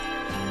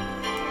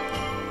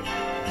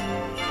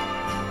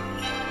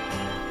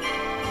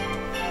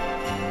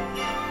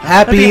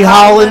Happy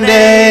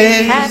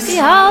Hollandays. Happy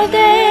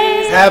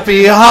holidays.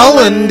 Happy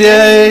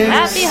Hollandays.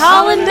 Happy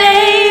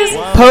holidays.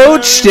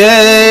 Poached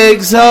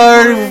eggs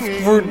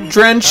are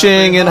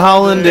drenching in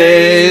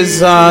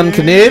Hollandaise on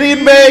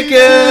Canadian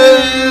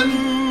bacon.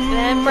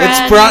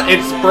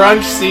 It's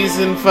brunch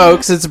season,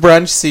 folks. It's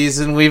brunch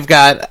season. We've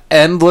got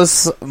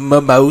endless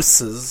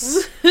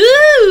mimosas.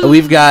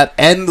 We've got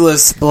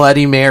endless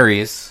Bloody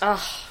Marys. Ugh.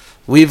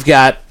 We've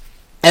got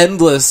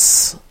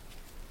endless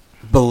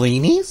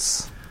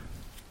Bellinis.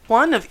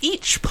 One of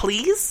each,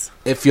 please.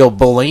 If you'll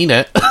Belline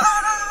it.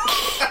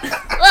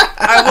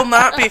 I will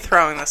not be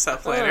throwing this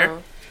up later.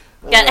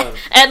 Got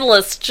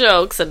endless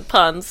jokes and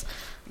puns.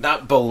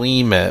 Not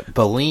Belline it.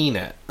 Belline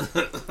it.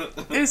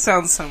 It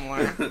sounds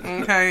similar.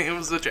 Okay, it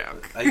was a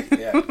joke.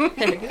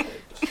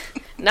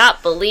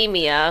 Not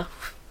bulimia.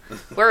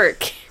 We're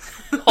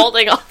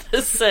holding all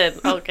this in.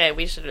 Okay,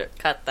 we should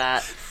cut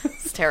that.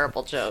 It's a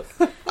terrible joke.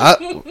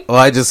 Well,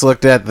 I just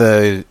looked at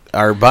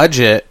our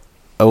budget.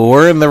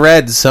 We're in the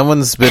red.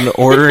 Someone's been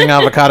ordering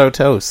avocado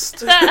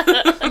toast.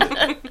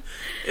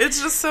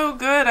 It's just so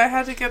good. I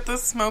had to get the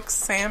smoked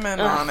salmon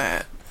on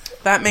it.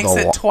 That makes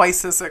it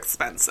twice as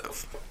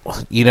expensive.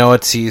 You know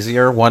what's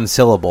easier? One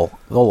syllable.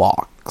 The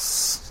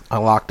locks. I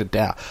locked it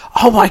down.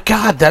 Oh my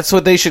god, that's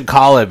what they should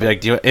call it. Be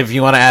like, if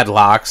you want to add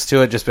locks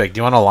to it, just be like, do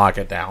you want to lock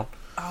it down?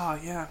 Oh,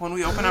 yeah. When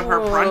we open up our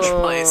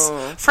brunch place.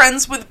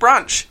 Friends with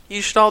Brunch.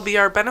 You should all be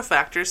our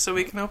benefactors so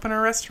we can open a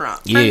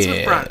restaurant. Friends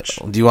with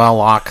Brunch. Do you want to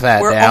lock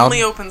that We're down?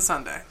 only open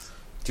Sunday.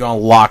 Do you want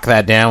to lock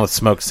that down with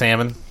smoked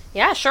salmon?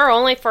 Yeah, sure.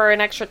 Only for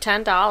an extra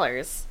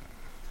 $10.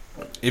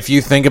 If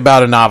you think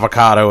about an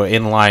avocado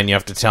in line, you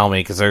have to tell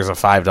me because there's a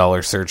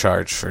 $5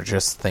 surcharge for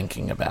just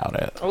thinking about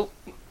it. Oh.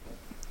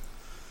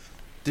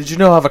 Did you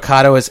know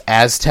avocado is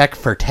Aztec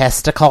for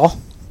testicle?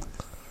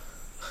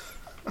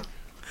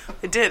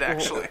 I did,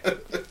 actually.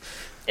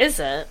 Is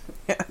it?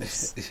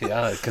 Yes.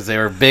 Yeah, because they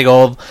were big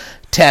old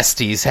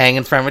testes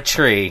hanging from a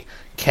tree.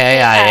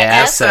 Kissing.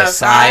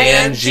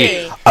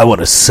 I want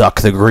to suck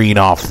the green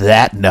off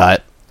that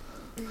nut.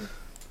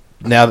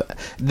 Now,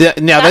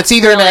 that's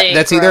either really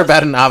either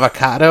about an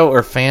avocado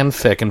or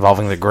fanfic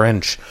involving the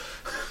Grinch.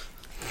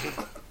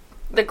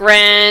 The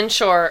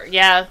Grinch, or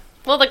yeah.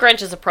 Well, the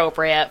Grinch is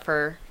appropriate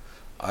for.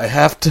 I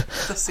have to.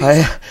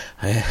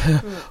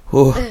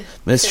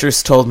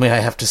 Mistress told me I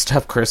have to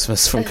stop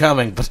Christmas from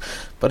coming,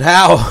 but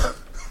how?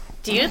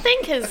 Do you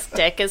think his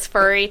dick is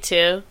furry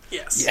too?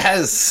 Yes.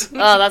 Yes.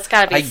 Oh, that's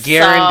gotta be. I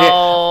guarantee. So...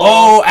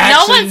 Oh,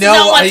 actually,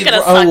 no one's gonna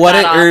suck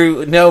that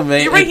off. No,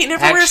 man. You're right. He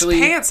never wears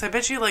pants. I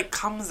bet you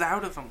comes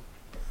out of him.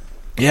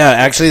 Yeah,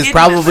 actually, it's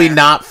probably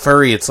not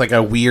furry. It's like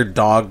a weird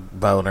dog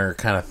boner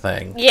kind of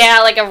thing.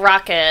 Yeah, like a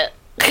rocket.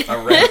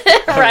 A red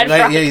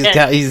rocket.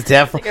 Yeah, he's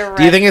definitely. Like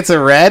do you think it's a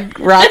red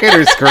rocket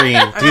or green?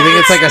 Do you think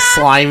it's like a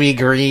slimy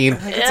green? I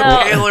think it's a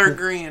paler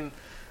green.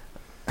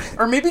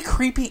 Or maybe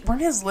creepy.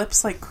 Weren't his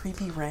lips like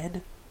creepy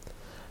red?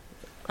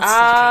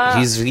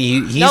 He's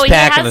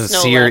packing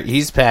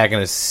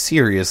a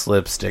serious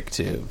lipstick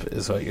tube,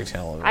 is what you're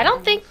telling me. I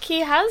don't think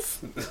he has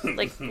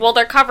well,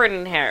 they're covered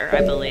in hair,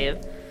 I believe.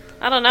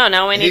 I don't know.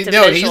 Now I need to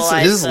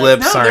visualize his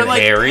lips aren't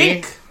like hairy.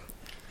 Pink.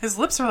 His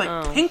lips are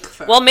like pink.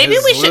 Though. Well, maybe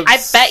we should. I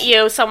bet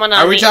you someone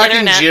on the internet. Are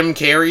we talking Jim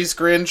Carrey's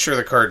Grinch or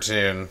the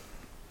cartoon?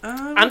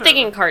 I'm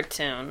thinking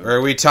cartoon. Or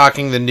are we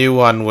talking the new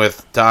one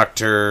with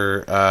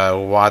Dr.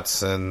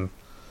 Watson?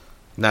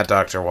 Not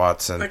Dr.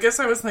 Watson. I guess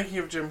I was thinking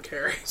of Jim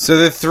Carrey. So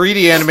the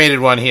 3D animated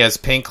one, he has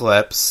pink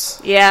lips.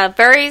 Yeah,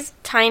 very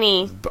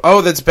tiny.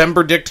 Oh, that's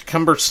Benedict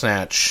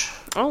Cumbersnatch.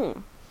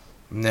 Oh.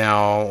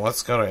 Now,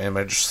 let's go to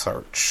image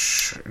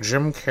search.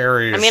 Jim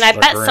Carrey. I mean, I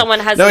bet someone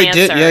has an answer.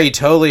 He did. Yeah, he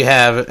totally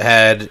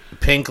had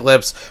pink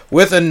lips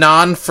with a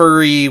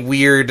non-furry,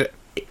 weird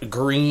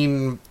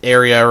green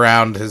area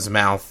around his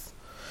mouth.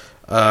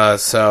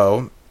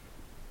 So,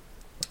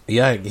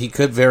 yeah, he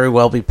could very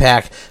well be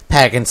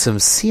packing some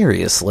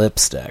serious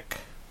lipstick.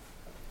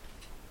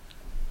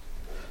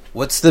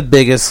 What's the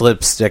biggest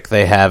lipstick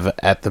they have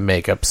at the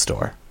makeup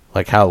store?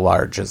 Like, how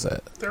large is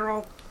it? They're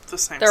all the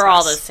same size. They're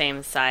all the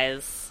same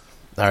size.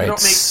 All right. They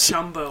don't make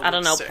jumbo I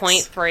don't know,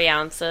 lipsticks. 0.3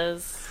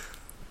 ounces.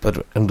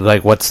 But,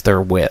 like, what's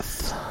their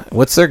width?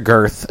 What's their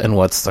girth and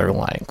what's their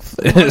length?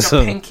 Like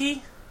a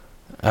pinky?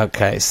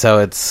 Okay, so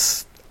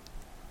it's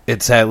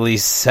at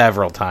least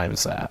several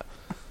times that.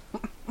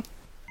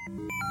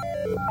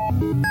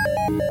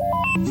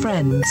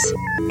 Friends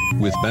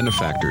with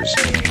benefactors.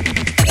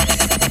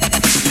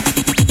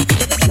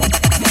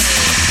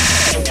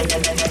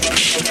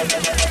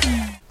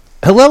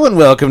 Hello and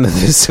welcome to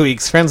this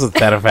week's Friends with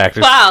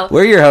Benefactors. Wow.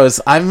 We're your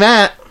hosts. I'm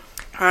Matt.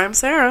 I'm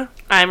Sarah.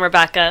 I'm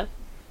Rebecca.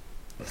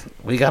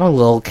 We got a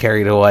little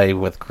carried away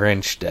with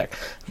Grinch dick,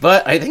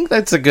 but I think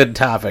that's a good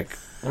topic.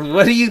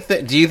 What do you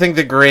think? Do you think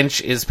the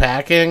Grinch is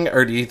packing,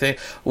 or do you think?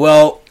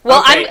 Well,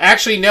 okay,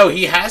 actually, no.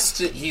 He has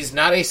to. He's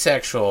not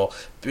asexual.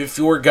 If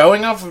we're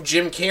going off of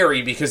Jim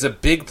Carrey, because a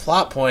big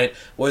plot point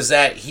was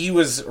that he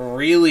was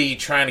really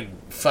trying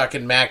to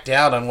fucking mac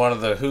down on one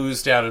of the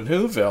Who's down in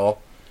Whoville,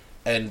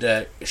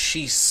 and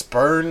she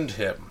spurned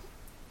him.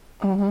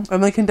 Mm-hmm.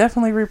 And they can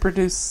definitely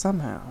reproduce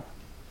somehow.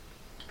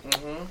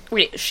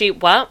 Wait,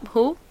 what?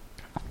 Who?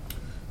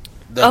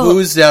 The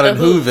Who's down in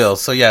Whoville,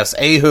 so yes,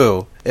 a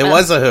Who. It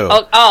was a Who.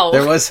 Oh.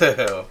 There was a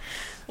Who.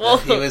 Well,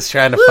 he was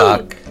trying to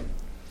fuck.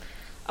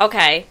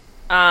 Okay.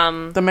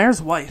 The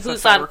mayor's wife.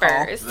 Who's on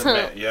first?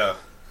 Yeah.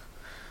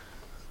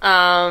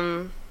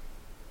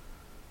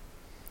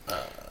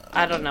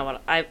 I don't know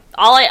what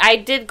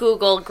I did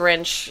Google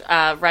Grinch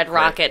Red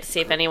Rocket to see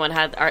if anyone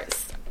had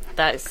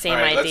that same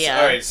idea.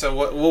 All right, so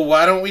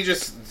why don't we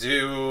just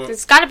do?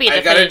 There's got to be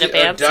a definitive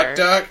answer.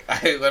 Duck.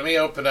 Let me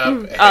open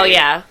up. Oh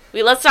yeah,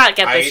 let's not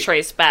get this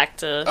trace back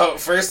to. Oh,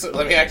 first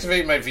let me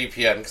activate my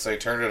VPN because I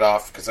turned it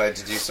off because I had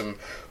to do some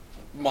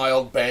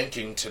mild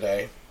banking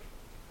today.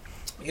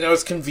 You know,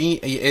 it's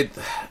convenient.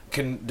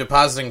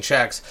 Depositing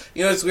checks.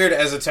 You know, it's weird.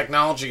 As a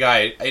technology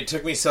guy, it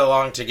took me so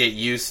long to get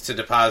used to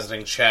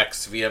depositing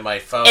checks via my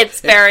phone.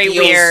 It's very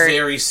weird.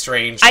 Very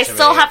strange. I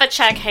still have a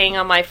check hanging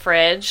on my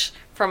fridge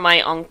from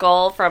my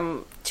uncle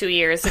from 2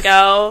 years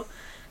ago.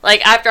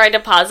 Like after I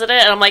deposited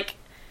it, and I'm like,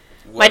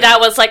 my dad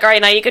was like, "All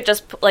right, now you could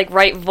just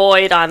write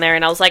void on there,"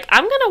 and I was like,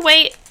 "I'm gonna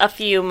wait a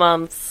few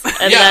months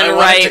and then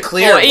write to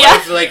clear.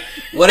 void."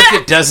 What if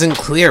it doesn't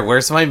clear?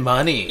 Where's my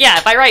money? Yeah,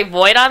 if I write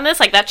void on this,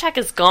 that check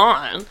is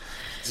gone.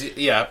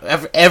 Yeah,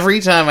 every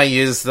time I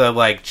use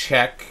the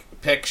check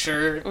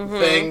picture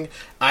thing,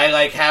 I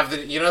have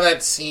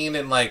that scene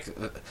in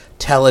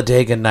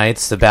Talladega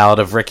Nights, the Ballad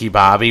of Ricky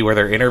Bobby, where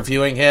they're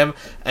interviewing him,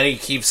 and he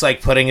keeps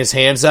putting his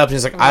hands up, and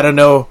he's like, I don't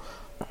know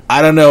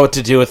what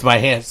to do with my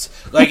hands.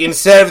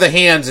 Instead of the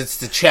hands, it's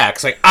the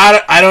checks.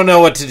 I don't know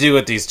what to do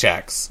with these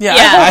checks. Yeah,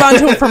 I hold on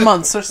to them for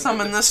months. There's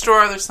some in this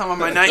drawer, there's some on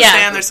my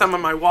nightstand, there's some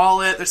in my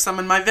wallet, there's some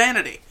in my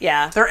vanity.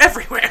 Yeah. They're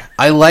everywhere.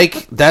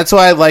 That's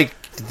why I like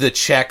the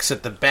checks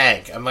at the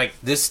bank. I'm like,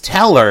 this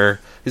teller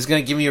is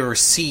going to give me a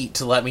receipt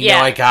to let me know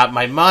I got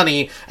my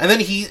money, and then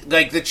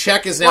the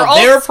check is now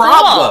their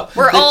problem.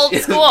 We're old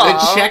school.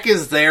 The check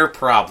is their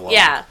problem.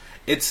 Yeah.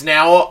 It's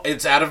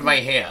out of my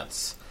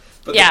hands.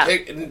 But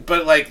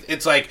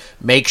it's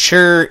make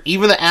sure,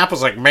 even the app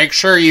was make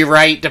sure you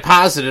write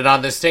deposited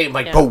on this date. I'm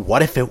like, but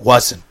what if it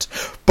wasn't?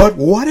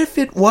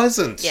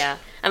 Yeah.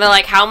 And they're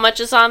like, how much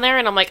is on there?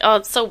 And I'm like, oh,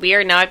 it's so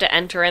weird. Now I have to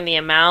enter in the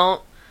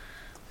amount.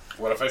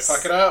 What if I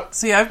fuck it up?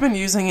 See, I've been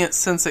using it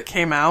since it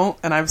came out,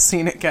 and I've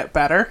seen it get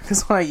better.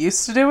 Because when I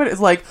used to do it,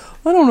 it's like,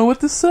 I don't know what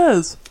this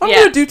says. I'm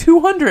going to do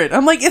 200.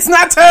 I'm like, it's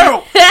not 2.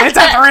 It's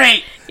a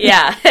 3.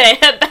 Yeah.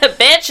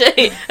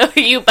 Bitch,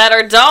 you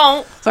better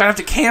don't. So I have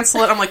to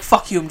cancel it. I'm like,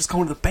 fuck you. I'm just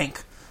going to the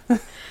bank.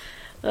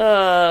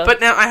 But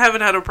now I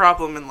haven't had a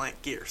problem in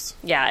years.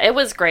 Yeah, it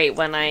was great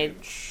when I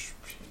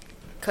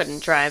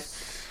couldn't drive.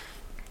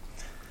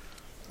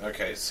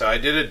 Okay, so I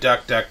did a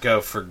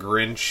DuckDuckGo for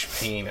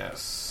Grinch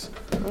penis.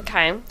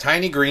 Okay.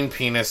 Tiny green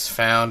penis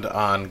found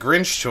on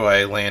Grinch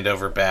Toy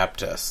Landover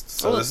Baptist.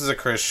 So this is a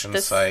Christian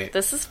site.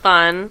 This is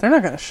fun. They're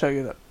not going to show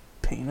you the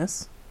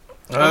penis.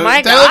 Oh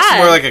my God. That looks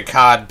more like a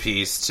cod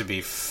piece, to be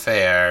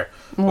fair.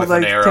 With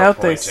an arrow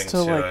pointing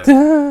to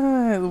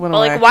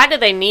it. Why do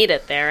they need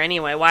it there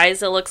anyway? Why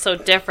does it look so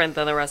different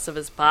than the rest of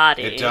his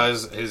body? It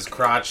does. His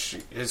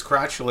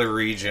crotchular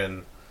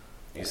region.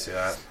 You see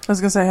that? I was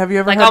gonna say, have you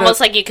ever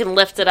almost like you can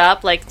lift it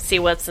up, see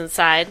what's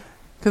inside?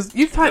 Because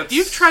you've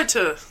tried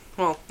to.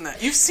 Well, no.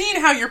 You've seen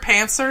how your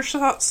pants are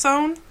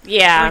sewn.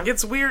 Yeah,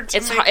 it's weird.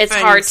 It's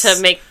hard to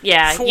make.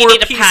 Yeah, you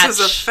need pieces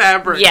of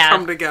fabric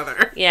come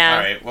together. Yeah. All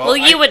right, well,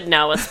 you would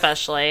know,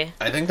 especially.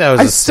 I think that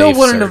was. I still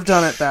wouldn't have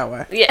done it that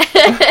way. Yeah.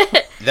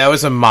 That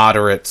was a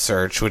moderate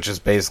search, which is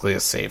basically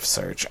a safe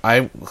search.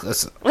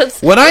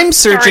 When I'm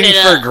searching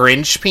for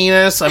Grinch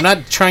penis, I'm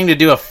not trying to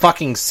do a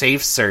fucking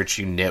safe search,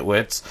 you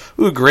nitwits.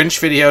 Ooh,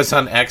 Grinch videos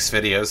on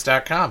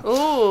xvideos.com.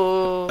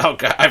 Ooh. Oh,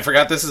 God, I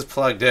forgot this is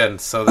plugged in,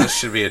 so this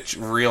should be a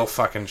real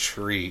fucking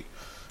treat.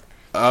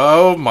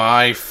 Oh,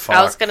 my fuck.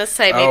 I was going to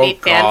say, maybe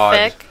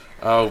fanfic.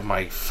 Oh,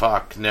 my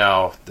fuck,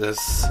 no. This...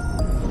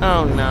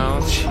 Oh,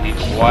 no.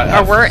 What?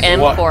 Or we're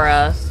in for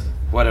a...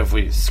 What if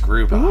we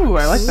screwbox? Ooh,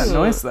 I like that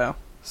noise, though.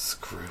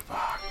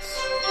 Screwbox.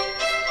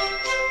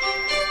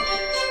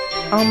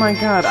 Oh my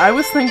God, I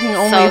was thinking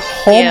only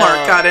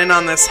Hallmark got in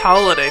on this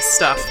holiday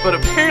stuff, but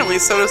apparently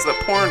so does the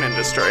porn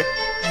industry.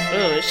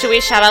 Ooh, should we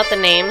shout out the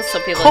names so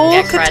people can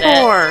get credit?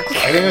 Couture.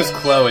 I think it was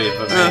Chloe,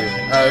 but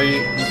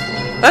maybe...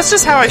 That's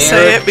just how I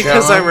say it,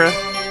 because I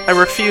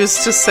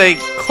refuse to say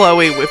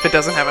Chloe if it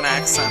doesn't have an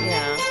accent.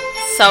 Yeah.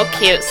 So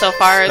cute so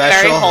far.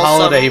 Special very wholesome.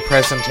 Holiday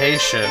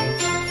presentation.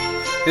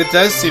 It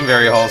does seem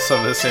very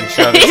wholesome, this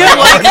intro. It's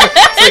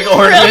like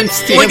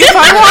ornaments. If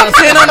I walked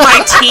in on my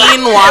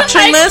teen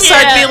watching this,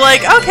 I'd be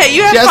like, okay,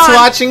 you have just fun.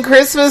 Watching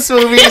Christmas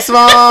movies,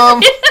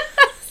 Mom. You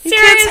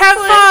kids have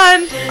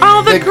fun.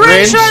 Oh, the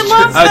Grinch, I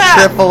love that.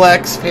 A triple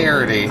X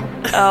parody.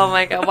 Oh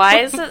my God, why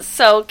is it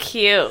so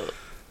cute?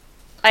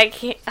 I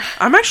can't.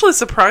 I'm actually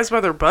surprised by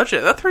their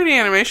budget. That 3D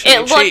animation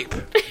ain't cheap.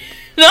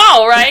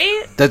 No,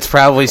 right? That's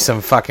probably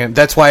some fucking...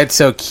 That's why it's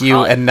so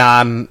cute and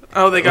non...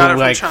 Oh, they got it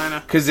from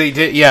China. Because they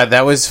did... Yeah,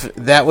 that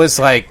was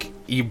like...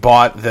 you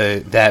bought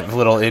that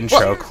little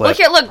intro clip. Look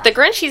here, look. The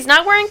Grinch. He's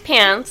not wearing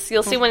pants.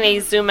 You'll see when they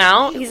zoom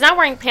out. He's not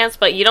wearing pants,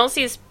 but you don't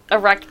see his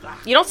erect.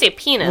 You don't see a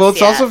penis. Well, it's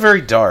yet. also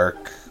very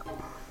dark.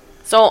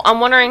 So I'm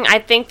wondering. I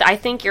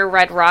think your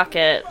Red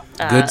Rocket.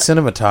 Good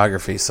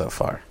cinematography so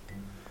far.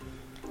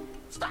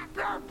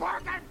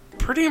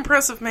 Pretty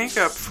impressive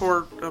makeup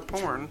for a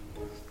porn.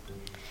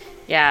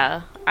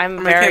 Yeah, I'm I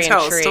mean, very I can't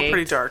tell. intrigued. It's still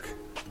pretty dark.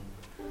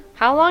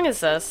 How long is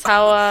this?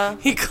 How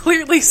He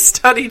clearly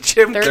studied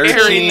Jim 13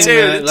 Carrey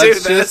too to do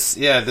Let's this.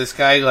 this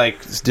guy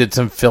did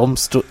some film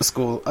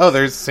school. Oh,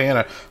 there's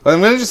Santa. Well,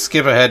 I'm gonna just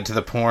skip ahead to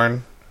the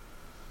porn.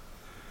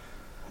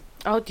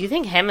 Oh, do you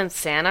think him and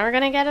Santa are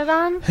gonna get it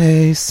on?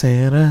 Hey,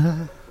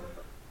 Santa.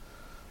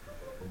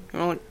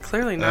 Well,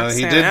 clearly No, not.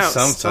 he Santa did out.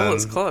 something. Still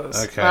is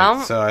close. Okay,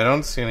 Well- so I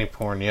don't see any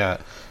porn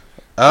yet.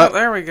 Oh,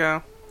 there we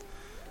go.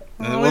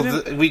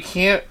 We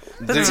can't.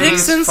 The he's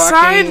dick's fucking-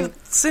 inside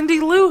Cindy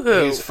Lou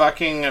Who. He's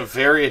fucking a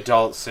very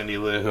adult Cindy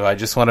Lou Who. I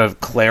just want to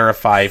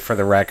clarify for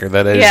the record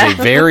that it is Yeah. a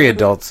very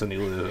adult Cindy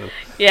Lou Who.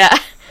 Yeah.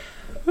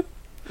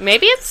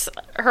 Maybe it's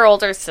her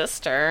older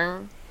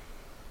sister.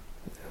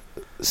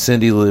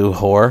 Cindy Lou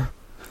Whore.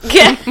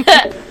 Yeah.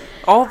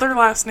 All their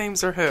last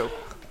names are who?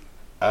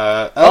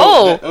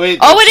 Wait,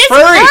 it is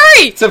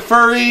furry! It's a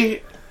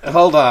furry.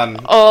 Hold on.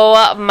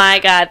 Oh my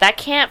god, that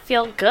can't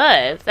feel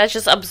good. That's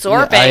just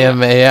absorbing. I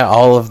am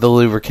all of the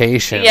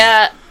lubrication.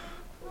 Yeah.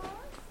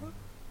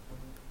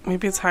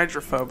 Maybe it's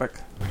hydrophobic.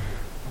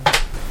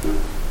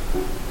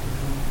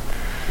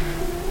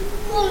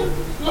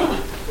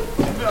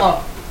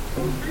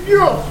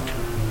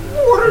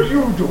 What are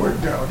you doing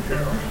down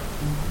here?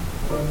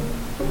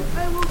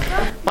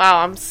 Wow,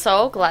 I'm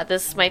so glad.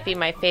 This might be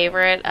my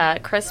favorite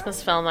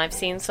Christmas film I've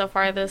seen so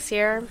far this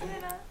year.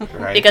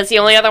 Right. Because the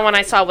only other one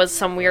I saw was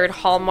some weird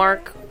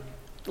Hallmark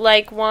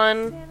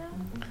one.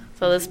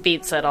 So this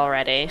beats it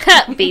already.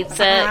 Beats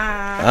it.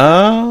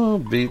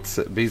 Oh, beats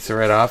it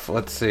right off.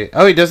 Let's see.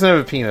 Oh, he doesn't have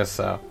a penis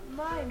though.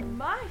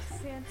 My,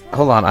 Santa.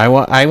 Hold on. I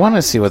want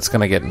to see what's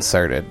gonna get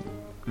inserted.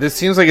 This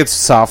seems like it's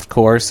soft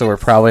core, so we're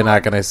probably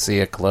not gonna see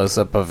a close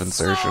up of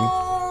insertion.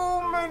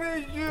 So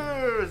many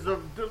years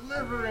of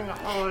delivering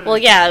holiday. Well,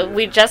 yeah,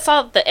 we just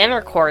saw the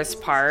intercourse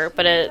part,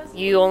 but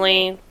you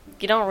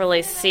don't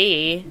really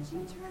see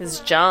his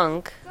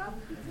junk.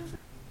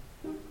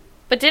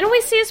 But didn't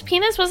we see his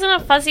penis? Wasn't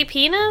it a fuzzy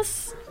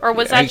penis? Or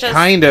was that just...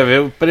 Kind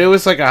of, but it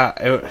was like How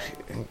can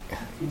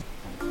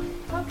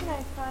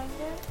I find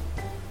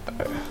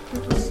it?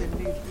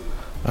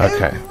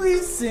 okay. Every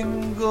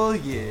single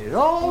year,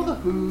 all the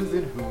who's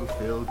and who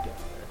feel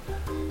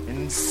gather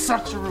in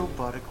such a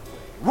robotic way.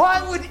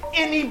 Why would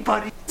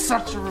anybody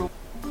such a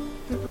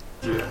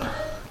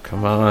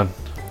Come on.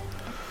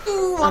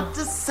 who want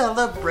to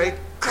celebrate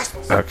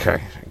Christmas?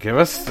 Okay, give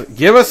us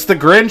the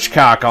Grinch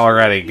cock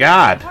already.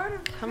 God.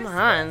 Come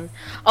on.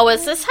 Oh,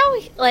 is this how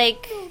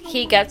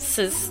he gets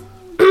his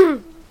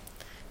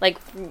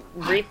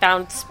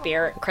rebound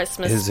spirit,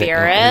 Christmas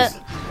spirit?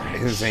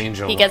 His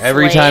angel. He gets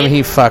Every laid. time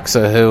he fucks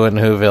a Who and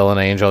Whoville, an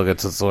angel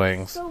gets its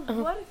wings. So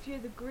what if you're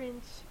the Grinch?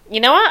 You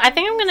know what? I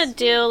think I'm gonna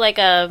do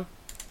a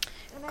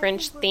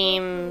Grinch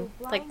theme.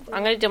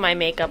 I'm gonna do my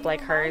makeup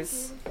like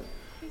hers.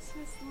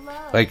 Christmas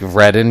love. Like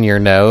redden your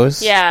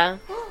nose. Yeah.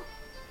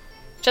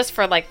 Just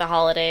for the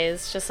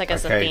holidays, just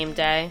as a Okay. theme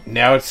day.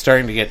 Now it's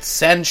starting to get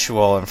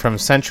sensual, and from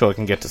sensual it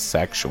can get to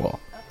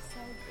sexual.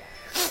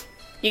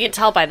 You can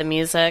tell by the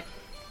music.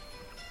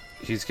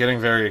 He's getting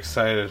very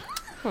excited.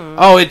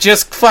 Oh, it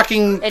just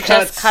fucking It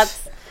cuts. just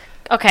cuts.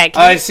 Okay.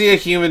 Can I you- see a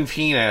human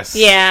penis.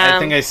 Yeah. I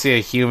think I see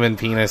a human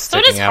penis so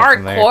it sticking is out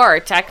from there.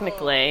 hardcore,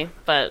 technically,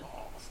 but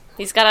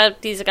he's got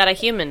a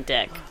human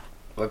dick.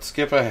 Let's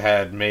skip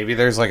ahead. Maybe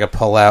there's a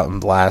pull out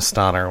and blast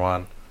on her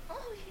one.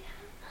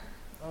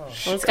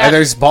 Well, it's got-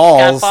 There's got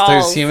balls. balls.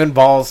 There's human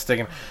balls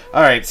sticking.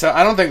 All right, so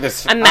I don't think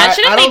this. Imagine I if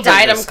they don't think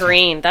dyed him this-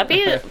 green. That'd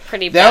be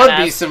pretty. That would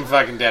be badass. some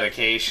fucking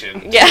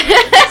dedication. Yeah.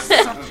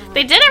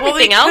 They did Well,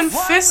 they everything else.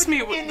 confessed me.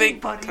 They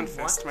Anybody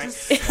confessed me. want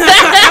to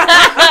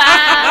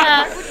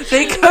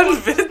They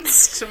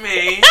convinced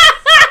me.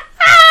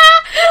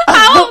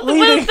 How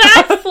was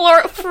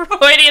that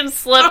Freudian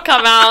slip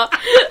come out?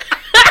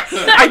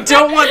 I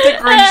don't want the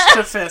Grinch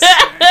to fist me.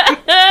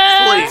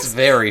 It's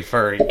very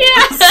furry.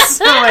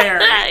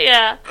 Swear.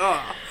 Yeah.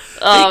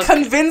 They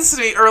convinced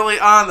me early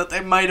on that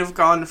they might have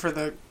gone for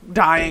the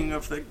dyeing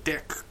of the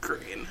dick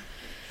green.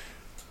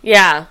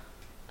 Yeah.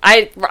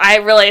 I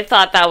really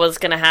thought that was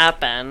gonna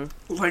happen.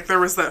 There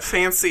was that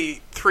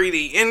fancy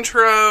 3D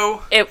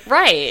intro.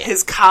 Right.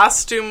 His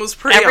costume was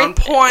pretty on was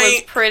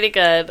point. pretty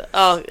good.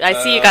 Oh,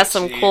 I see you got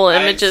some cool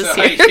images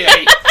here.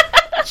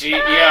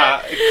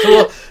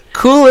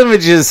 Cool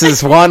images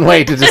is one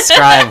way to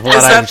describe what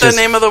Is I'm that the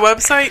name of the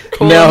website?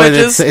 Cool No,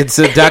 Images? it's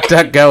a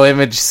DuckDuckGo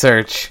image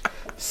search.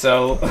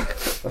 So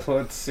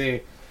let's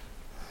see.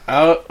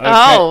 Oh, okay.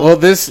 Oh. Well,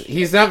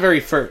 he's not very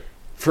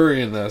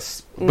furry in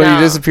this, but No.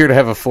 he does appear to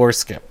have a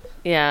foreskin.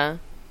 Yeah.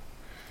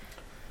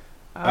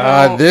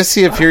 This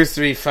he appears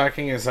to be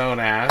fucking his own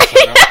ass.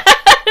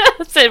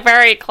 It's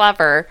very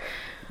clever.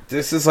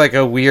 This is like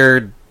a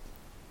weird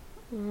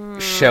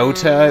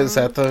Shota, is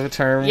that the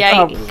term?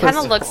 Yeah, he kind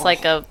of looks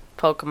like a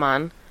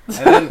Pokemon.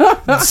 And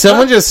then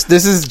someone this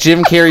is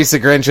Jim Carrey's The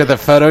Grinch with a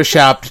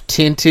photoshopped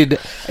tinted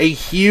a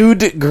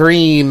hued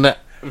green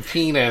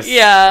penis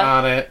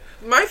on it.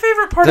 My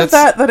favorite part of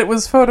that it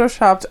was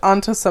photoshopped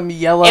onto some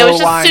yellow. It was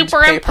just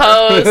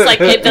superimposed.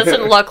 Like, it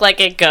doesn't look like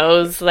it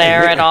goes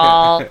there at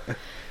all.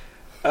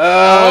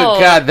 Oh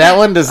God, that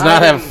one does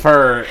not have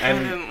fur. And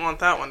I didn't want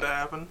that one to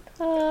happen.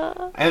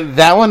 And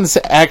that one's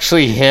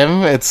actually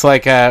him. It's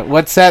like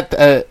what's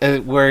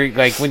that? Where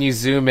like when you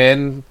zoom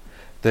in,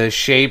 the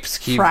shapes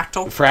keep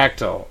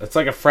fractal. It's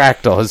like a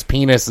fractal. His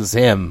penis is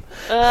him.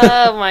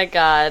 Oh my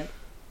God.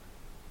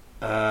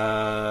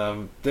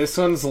 This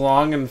one's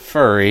long and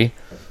furry.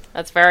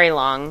 That's very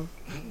long.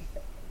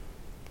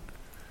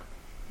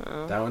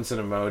 That one's an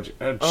emoji.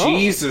 Oh,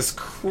 Jesus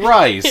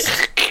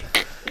Christ.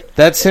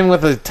 That's him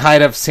with a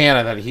tied up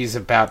Santa that he's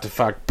about to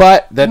fuck.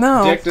 But that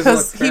dick doesn't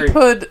look very... he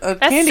put a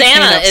candy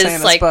cane up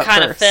Santa's like butt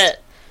kind of first. fit.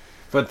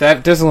 But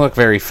that doesn't look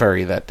very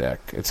furry, that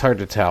dick. It's hard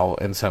to tell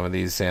in some of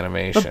these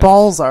animations. The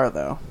balls are,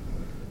 though.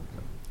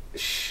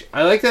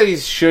 I like that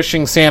he's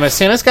shushing Santa.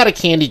 Santa's got a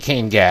candy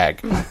cane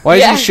gag. Why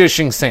is he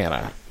shushing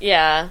Santa?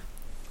 Yeah.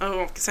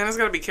 Oh, Santa's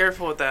got to be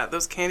careful with that.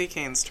 Those candy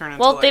canes turn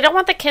into Well, they don't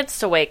want the kids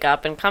to wake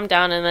up and come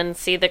down and then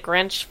see the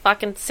Grinch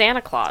fucking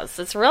Santa Claus.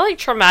 It's really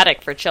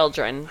traumatic for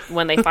children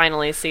when they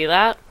finally see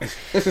that.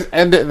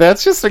 And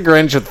that's just a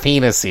Grinch with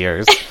penis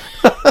ears.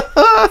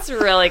 It's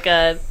really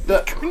good. The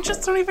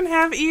Grinches don't even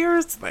have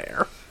ears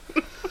there.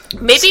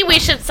 Maybe we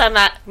should send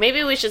that.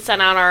 Maybe we should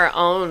send out our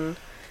own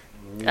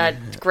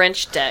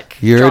Grinch dick.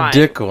 You're drawing. a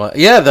dick one.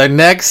 Yeah, the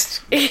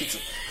next... The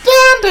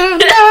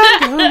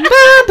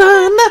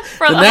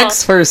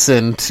next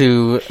person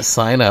to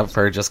sign up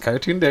for Just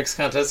Cartoon Dicks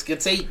contest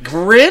gets a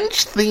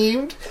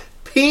Grinch-themed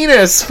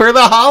penis for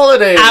the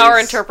holidays.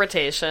 Our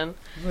interpretation.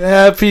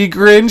 Happy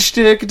Grinch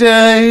Dick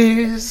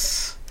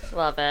Days.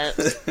 Love it.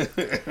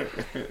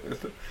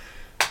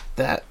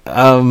 That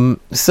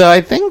so I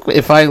think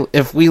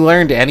if we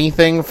learned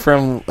anything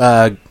from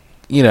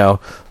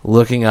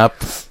looking up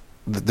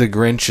the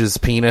Grinch's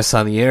penis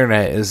on the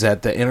internet, is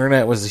that the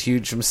internet was a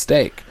huge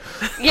mistake.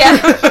 Yeah.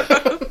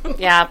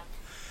 Yeah.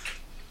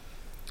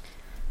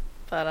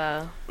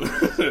 But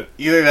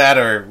either that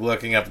or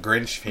looking up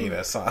Grinch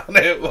penis on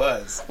it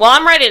was. Well,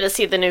 I'm ready to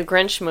see the new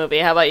Grinch movie.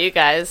 How about you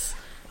guys?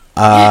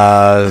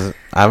 I'm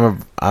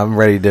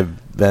ready to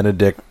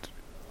Benedict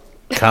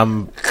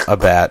come a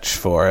batch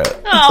for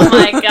it. Oh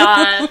my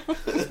God.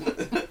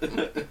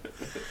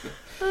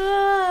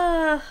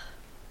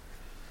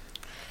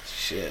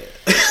 Shit.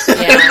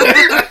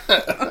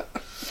 Yeah.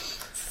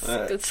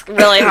 It's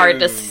really hard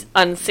to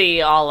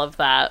unsee all of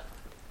that.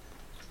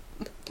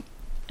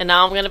 And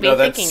now I'm going to be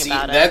thinking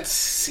about it. That's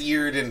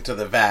seared into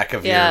the back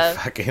of your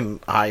fucking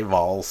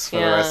eyeballs for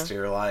the rest of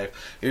your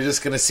life. You're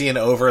just going to see an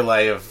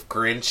overlay of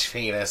Grinch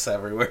penis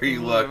everywhere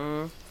you look.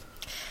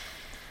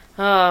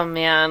 Oh,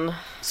 man.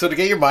 So to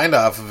get your mind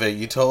off of it,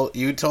 you told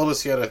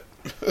us you had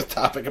a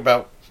topic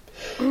about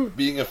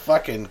being a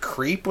fucking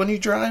creep when you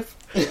drive?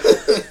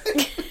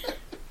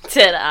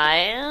 Did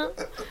I?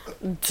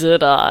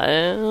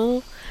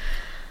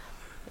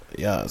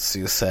 Yes,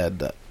 you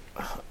said,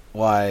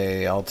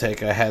 why, I'll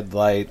take a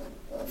headlight.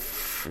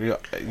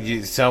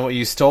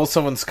 You stole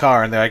someone's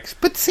car, and they're like,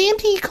 but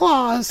Santa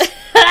Claus,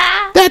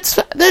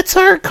 that's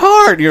our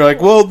car. And you're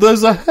like, well,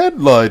 there's a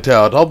headlight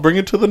out. I'll bring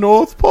it to the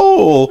North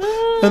Pole,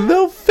 and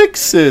they'll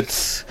fix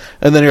it.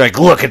 And then you're like,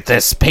 look at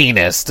this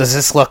penis. Does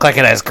this look like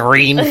it has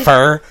green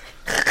fur?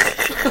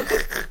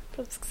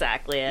 That's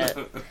exactly it.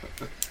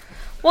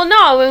 Well,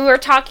 no, when we were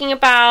talking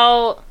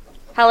about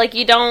how, like,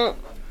 you don't,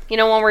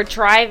 when we're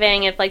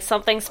driving, if, like,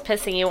 something's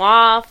pissing you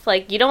off,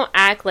 like, you don't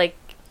act like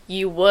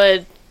you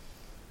would,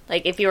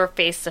 like, if you were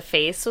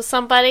face-to-face with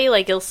somebody.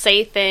 Like, you'll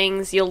say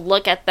things, you'll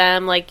look at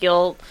them, like,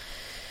 you'll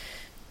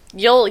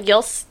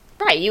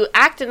right, you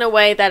act in a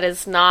way that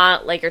is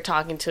not like you're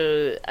talking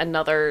to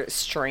another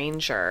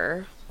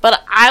stranger.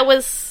 But I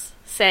was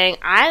saying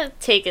I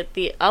take it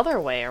the other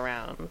way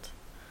around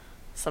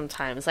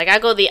sometimes. Like, I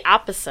go the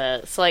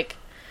opposite. So, like,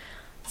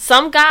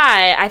 some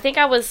guy, I think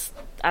I was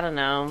at a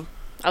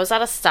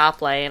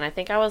stoplight, and I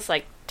think I was,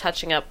 like,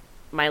 touching up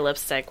my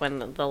lipstick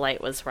when the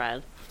light was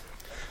red.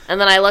 And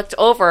then I looked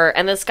over,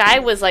 and this guy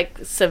was, like,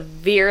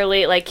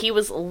 severely, like, he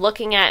was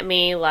looking at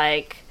me,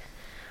 like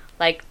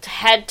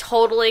head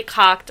totally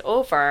cocked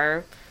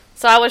over.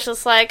 So I was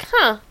just like,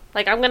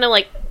 like, I'm gonna,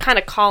 like, kind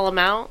of call him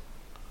out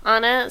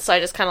on it. So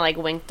I just kind of, like,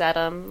 winked at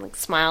him, like,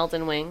 smiled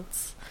and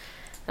winked,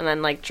 and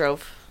then, like,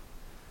 drove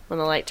when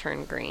the light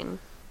turned green.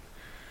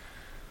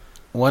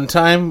 One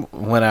time,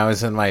 when I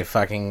was in my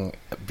fucking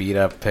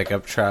beat-up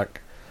pickup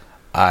truck,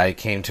 I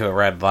came to a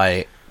red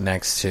light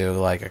next to,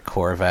 like, a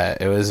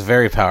Corvette. It was a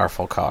very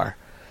powerful car.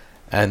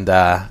 And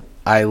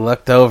I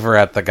looked over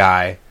at the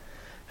guy,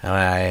 and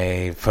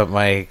I put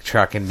my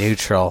truck in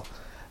neutral,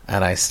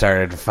 and I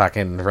started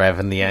fucking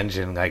revving the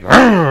engine, like,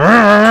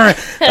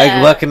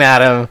 like, looking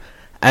at him.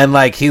 And,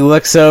 like, he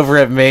looks over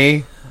at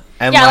me,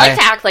 And I like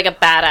to act like a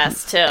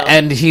badass too.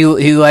 And he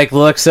like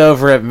looks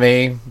over at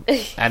me,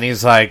 and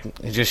he's like,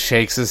 he just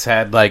shakes his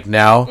head like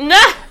no,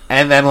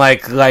 and then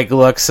like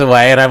looks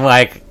away, and I'm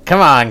like, come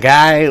on,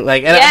 guy,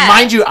 like, and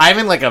mind you, I'm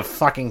in like a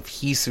fucking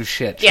piece of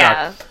shit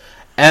truck,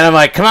 and I'm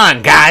like, come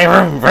on, guy,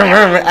 and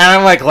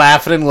I'm like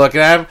laughing and looking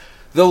at him.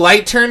 The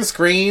light turns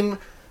green.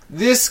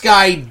 This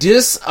guy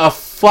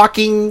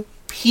fucking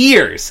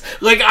Pierce.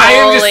 Like, I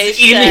am just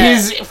shit. in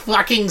his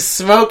fucking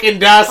smoke and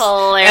dust.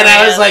 Hilarious. And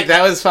I was like,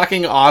 that was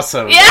fucking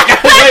awesome. Yeah.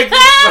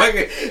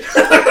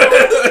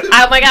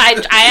 Oh my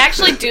god, I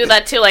actually do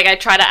that too. Like, I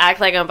try to act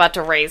like I'm about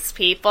to race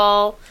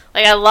people.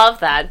 Like, I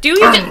love that.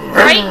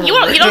 Right? You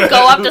don't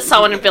go up to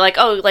someone and be like,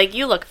 oh, like,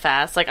 you look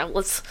fast. Like,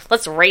 let's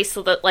race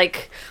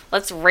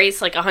let's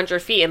race like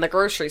 100 feet in the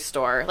grocery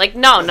store. Like,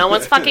 no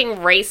one's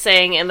fucking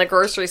racing in the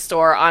grocery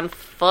store on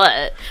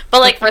foot. But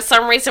like, for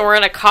some reason, we're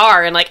in a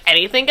car and like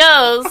anything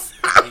goes.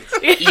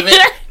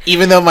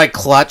 Even though my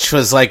clutch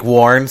was like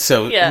worn,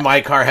 so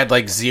my car had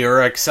like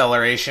 0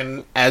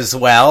 acceleration as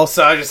well.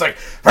 So I was just like,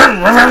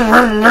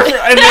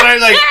 and then I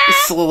like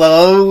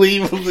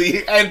slowly,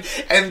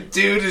 and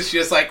dude is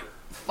just like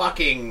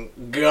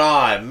fucking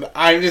gone.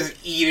 I'm just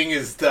eating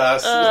his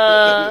dust.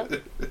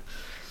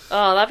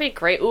 Oh, that'd be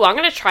great. Ooh, I'm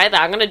gonna try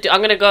that. I'm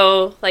gonna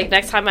go, like,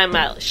 next time I'm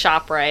at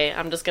ShopRite,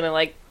 I'm just gonna,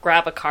 like,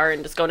 grab a car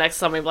and just go next to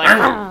somebody and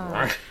be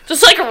like,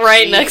 just, like,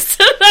 right next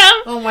to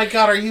them. Oh my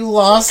god, are you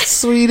lost,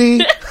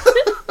 sweetie?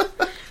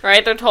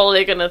 Right? They're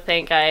totally gonna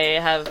think I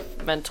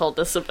have mental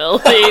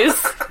disabilities.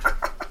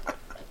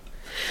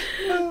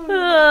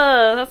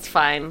 That's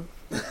fine.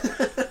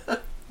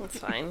 That's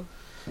fine.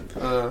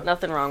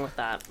 Nothing wrong with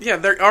that. Yeah,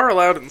 they are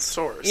allowed in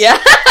stores.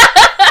 Yeah.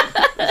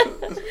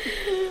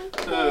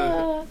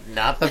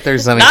 Not that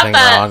there's anything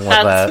wrong with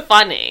that. That's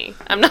funny.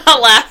 I'm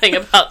not laughing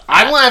about that.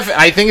 I'm laughing.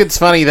 I think it's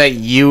funny that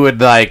you would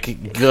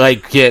like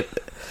get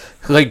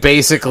like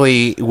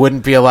basically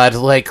wouldn't be allowed to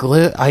like.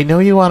 I know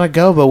you want to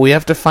go, but we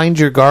have to find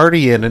your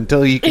guardian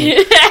until you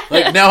can.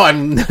 Like, no,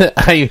 I'm just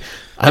trying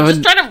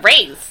to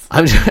race.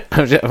 I'm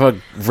a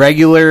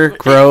regular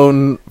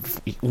grown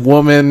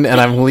woman,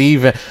 and I'm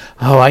leaving.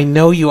 Oh, I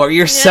know you are.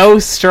 You're so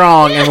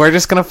strong, and we're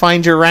just gonna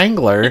find your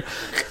Wrangler.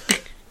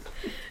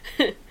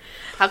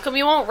 How come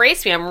you won't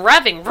race me? I'm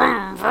revving.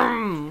 Vroom,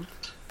 vroom.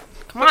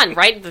 Come on,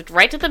 right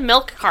to the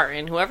milk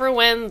carton. Whoever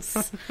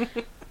wins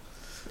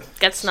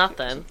gets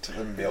nothing. To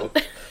the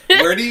milk.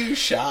 Where do you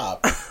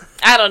shop?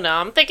 I don't know.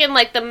 I'm thinking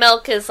like the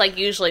milk is like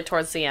usually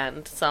towards the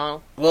end.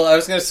 So. Well, I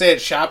was gonna say at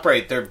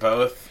ShopRite, they're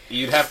both.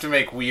 You'd have to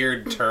make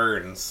weird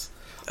turns.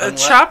 At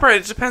ShopRite,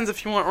 it depends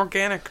if you want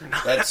organic or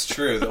not. That's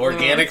true. The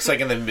organic's like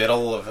in the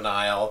middle of an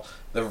aisle.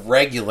 The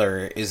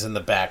regular is in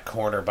the back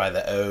corner by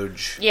the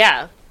Oge.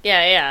 Yeah.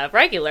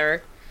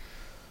 Regular.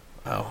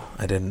 Oh,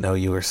 I didn't know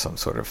you were some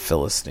sort of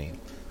Philistine.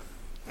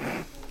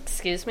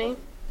 Excuse me?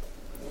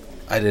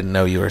 I didn't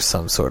know you were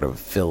some sort of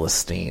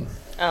Philistine.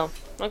 Oh,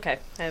 okay.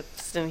 I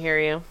just didn't hear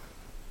you.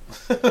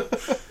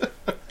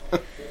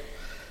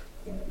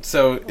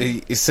 So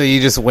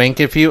you just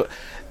wink at people?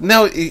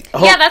 No. Yeah,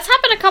 that's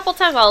happened a couple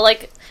times. I'll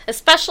like,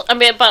 especially, I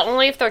mean, but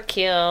only if they're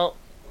cute.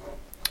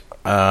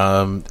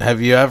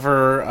 Have you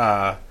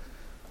ever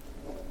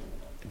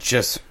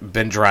just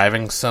been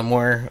driving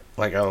somewhere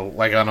like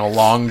on a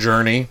long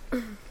journey,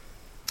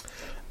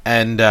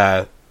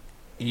 and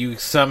you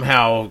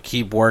somehow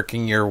keep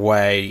working your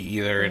way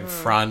either in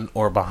front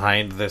or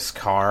behind this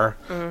car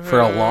for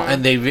a long,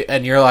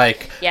 and you're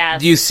like,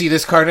 do you see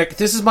this car?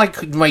 This is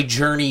my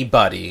journey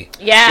buddy.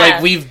 Yeah,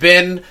 like we've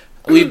been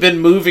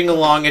moving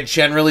along at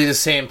generally the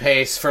same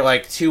pace for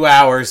like 2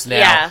 hours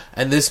now,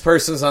 and this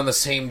person's on the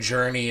same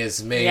journey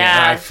as me,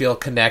 and I feel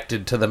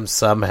connected to them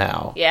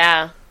somehow.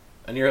 Yeah.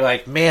 And you're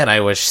like, man, I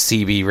wish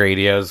CB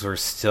radios were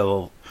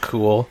still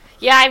cool.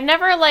 Yeah, I've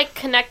never, like,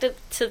 connected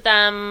to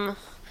them.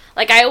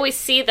 Like, I always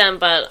see them,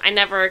 but I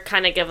never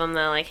kind of give them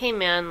the, like, hey,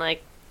 man,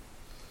 like,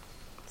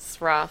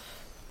 it's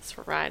rough. This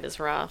ride is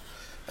rough.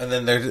 And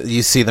then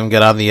you see them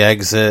get on the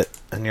exit,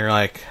 and you're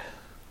like,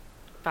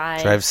 bye.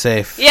 Drive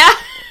safe. Yeah.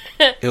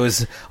 It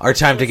was, our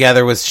time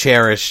together was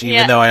cherished,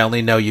 even though I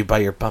only know you by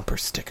your bumper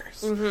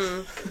stickers.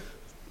 Mm-hmm.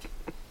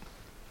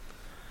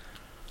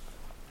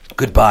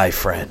 Goodbye,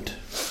 friend.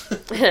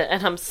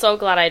 And I'm so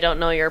glad I don't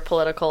know your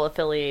political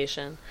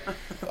affiliation.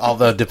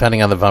 Although,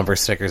 depending on the bumper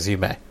stickers, you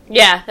may.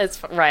 Yeah,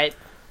 it's right.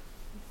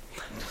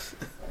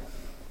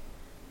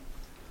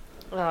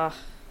 Ugh,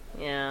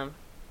 yeah.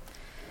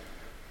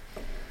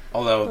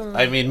 Although,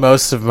 I mean,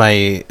 most of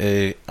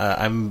my...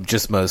 I'm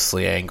just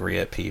mostly angry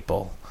at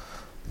people.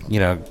 You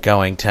know,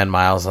 going 10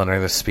 miles under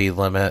the speed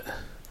limit.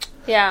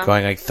 Yeah.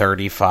 Going like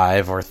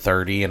 35 or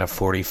 30 in a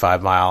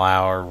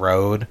 45-mile-an-hour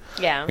road.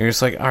 Yeah. You're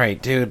just like, all right,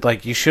 dude,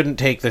 like, you shouldn't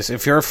take this.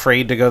 If you're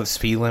afraid to go the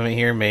speed limit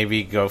here,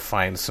 maybe go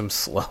find some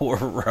slower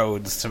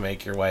roads to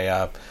make your way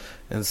up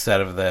instead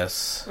of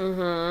this.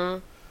 Mm-hmm.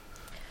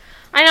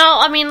 I know,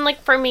 I mean,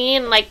 like, for me,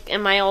 and like,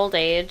 in my old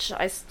age,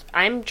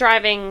 I'm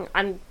driving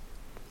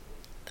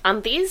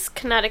on these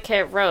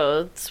Connecticut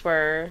roads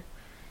where,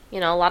 you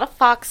know, a lot of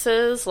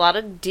foxes, a lot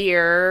of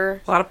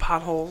deer. A lot of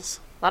potholes.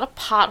 A lot of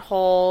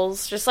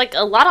potholes, just like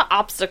a lot of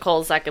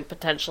obstacles that could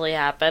potentially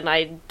happen.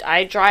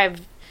 I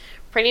drive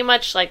pretty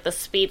much like the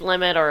speed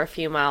limit or a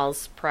few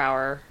miles per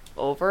hour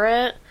over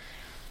it,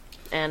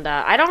 and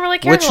I don't really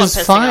care. Which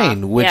is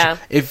fine.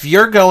 If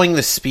you're going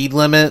the speed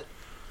limit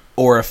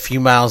or a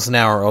few miles an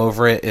hour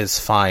over it is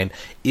fine.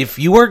 If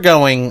you are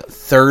going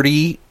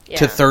 30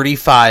 to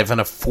 35 in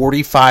a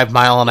 45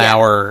 mile an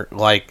hour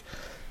like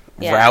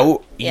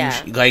route,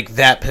 like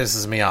that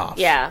pisses me off.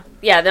 Yeah,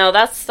 no,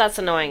 that's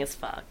annoying as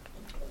fuck.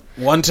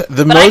 I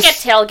get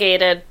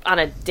tailgated on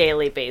a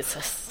daily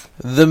basis.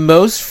 The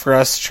most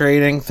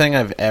frustrating thing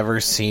I've ever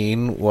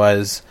seen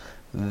was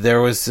there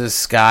was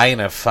this guy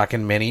in a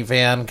fucking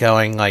minivan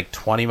going like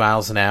 20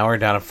 miles an hour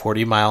down a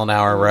 40 mile an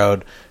hour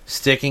road,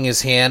 sticking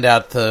his hand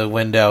out the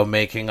window,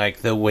 making like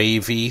the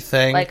wavy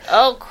thing. Like,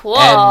 oh, cool.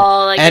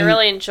 You're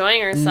really enjoying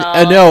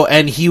yourself. No,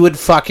 and he would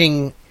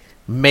fucking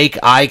make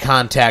eye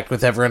contact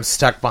with everyone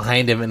stuck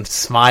behind him and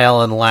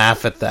smile and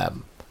laugh at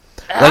them.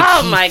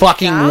 Like, he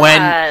fucking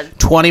went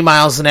 20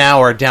 miles an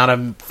hour down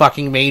a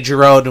fucking major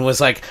road and was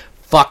like,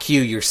 fuck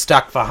you, you're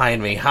stuck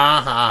behind me.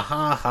 Ha, ha,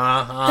 ha,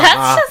 ha, ha.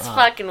 That's just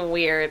fucking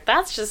weird.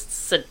 That's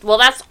just... Well,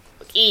 that's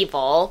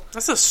evil.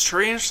 That's a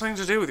strange thing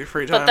to do with your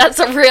free time. But that's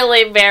a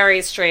really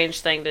very strange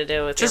thing to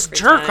do with your free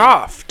time. Just jerk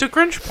off to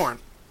Grinch porn.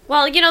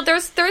 Well,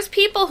 there's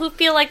people who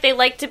feel like they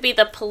like to be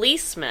the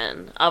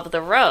policeman of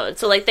the road.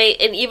 So, like,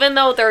 and even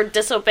though they're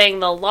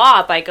disobeying the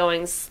law by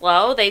going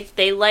slow,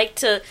 they like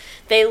to...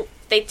 They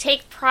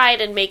take pride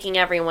in making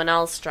everyone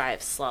else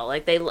drive slow.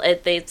 Like,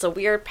 it's a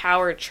weird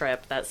power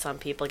trip that some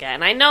people get.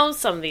 And I know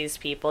some of these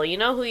people. You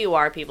know who you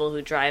are, people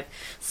who drive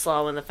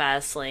slow in the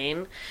fast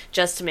lane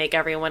just to make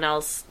everyone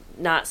else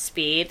not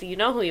speed. You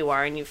know who you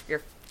are, and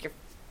you're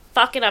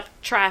fucking up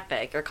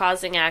traffic. You're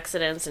causing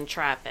accidents in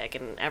traffic,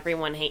 and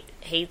everyone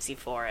hates you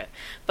for it.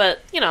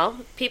 But,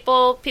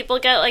 people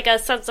get, like, a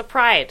sense of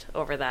pride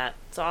over that.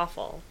 It's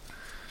awful.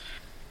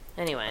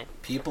 Anyway.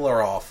 People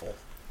are awful.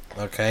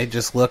 Okay,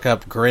 just look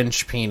up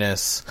Grinch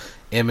penis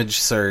image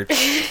search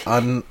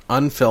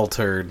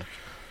unfiltered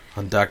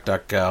on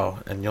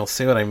DuckDuckGo, and you'll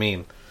see what I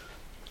mean.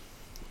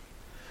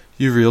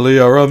 You really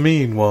are a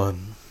mean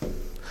one,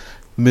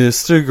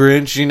 Mr.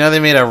 Grinch. You know they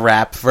made a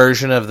rap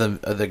version of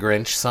the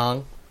Grinch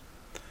song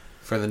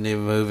for the new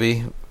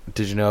movie.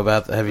 Did you know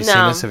about that? Have you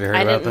seen this? Have you heard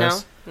about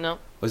this? No.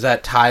 Was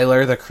that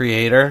Tyler, the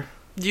Creator?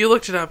 You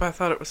looked it up. I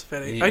thought it was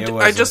Fitty.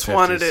 I just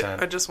wanted it.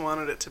 I just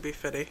wanted it to be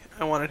Fitty.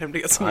 I wanted him to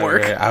get some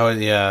work. I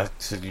would,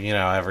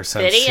 ever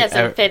since Fitty, as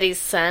in 50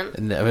 Cent.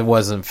 It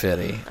wasn't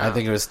Fitty. Oh. I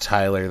think it was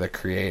Tyler, the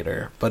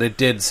Creator, but it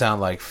did sound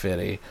like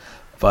Fitty.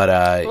 But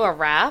a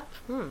rap.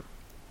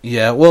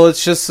 Yeah, well,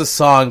 it's just a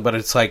song, but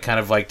it's like kind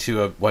of like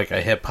to a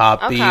hip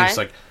hop beat. It's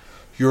like,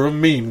 you're a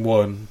mean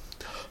one.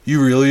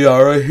 You really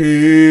are a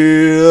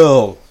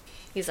heel.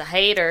 He's a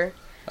hater.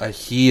 A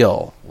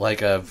heel,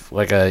 like a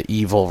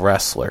evil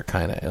wrestler,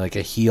 kind of like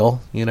a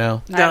heel,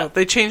 No,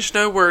 they changed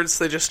no words.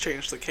 They just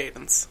changed the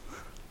cadence.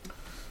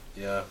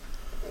 Yeah.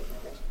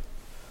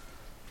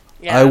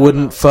 I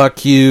wouldn't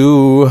fuck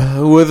you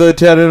with a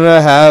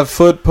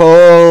 10.5-foot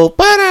pole.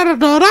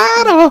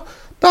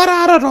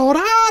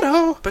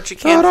 But you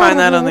can't find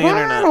that on the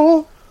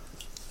internet.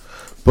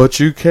 But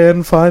you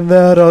can find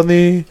that on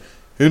the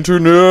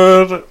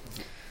internet.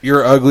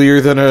 You're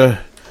uglier than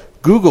a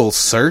Google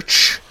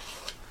search.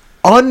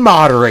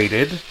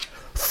 Unmoderated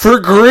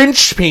for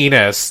Grinch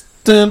penis.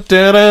 Dun,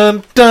 dun,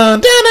 dun, dun,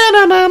 dun,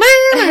 dun, dun,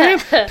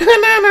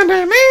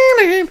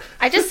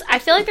 I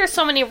feel like there's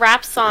so many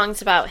rap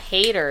songs about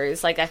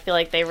haters. Like, I feel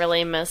like they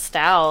really missed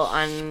out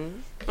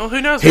on... Well, who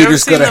knows?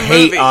 Haters gonna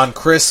hate on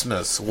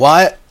Christmas.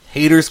 What?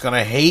 Haters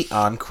gonna hate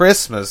on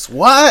Christmas.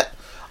 What?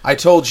 I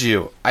told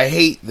you, I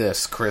hate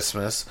this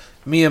Christmas.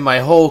 Me and my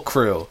whole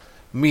crew.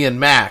 Me and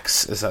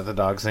Max, is that the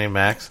dog's name,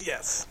 Max?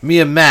 Yes. Me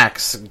and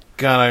Max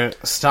gonna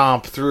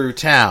stomp through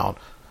town,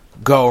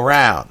 go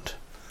around,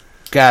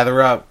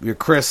 gather up your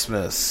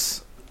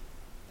Christmas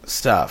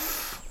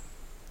stuff.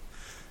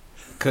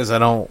 Because I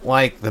don't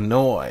like the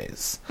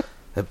noise.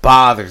 It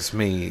bothers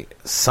me,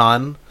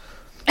 son.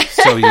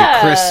 So your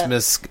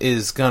Christmas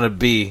is gonna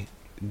be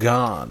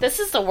gone.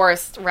 This is the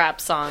worst rap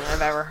song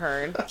I've ever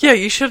heard. Yeah,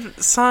 you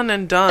should son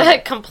and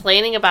done.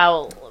 Complaining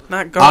about...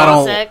 Not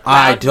gone.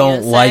 I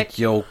don't like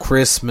your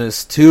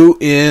Christmas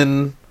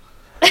too-in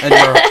and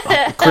your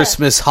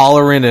Christmas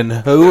hollering and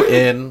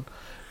hootin'.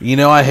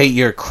 I hate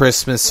your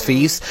Christmas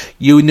feast.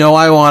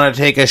 I want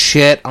to take a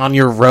shit on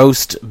your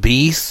roast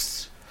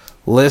beast.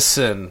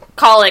 Listen.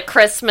 Call it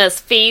Christmas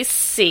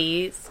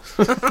feces.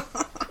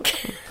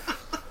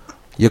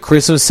 Your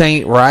Christmas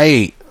ain't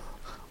right.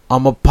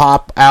 I'm going to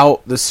pop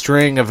out the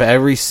string of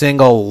every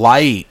single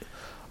light.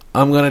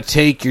 I'm going to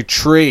take your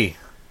tree.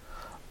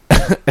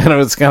 And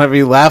it's going to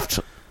be left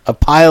a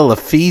pile of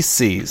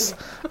feces.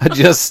 I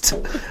just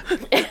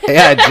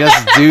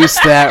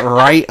deuced that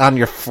right on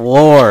your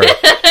floor.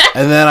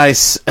 And then I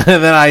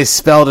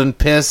spelled in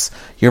piss,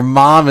 your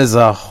mom is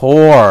a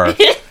whore.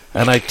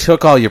 And I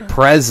took all your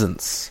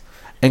presents.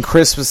 And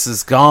Christmas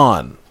is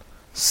gone.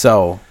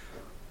 So,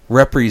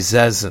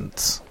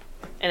 represent.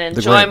 and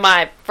enjoy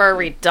my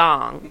furry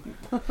dong.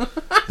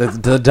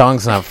 The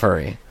dong's not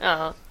furry.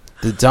 Oh.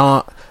 The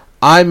dong...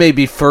 I may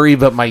be furry,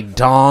 but my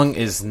dong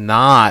is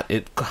not.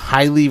 It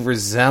highly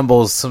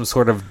resembles some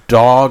sort of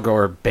dog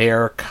or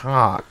bear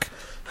cock.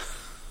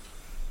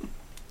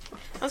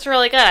 That's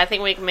really good. I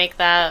think we can make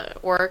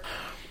that work.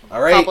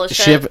 All right, Publish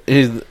ship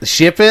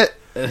it,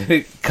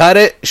 cut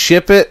it,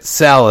 ship it,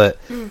 sell it.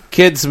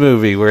 Kids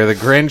movie where the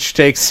Grinch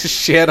takes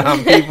shit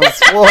on people's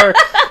floor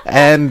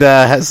and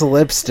has a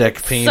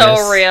lipstick penis.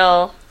 So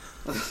real.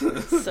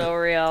 So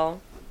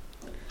real.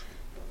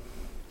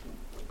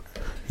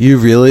 You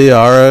really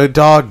are a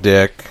dog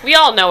dick. We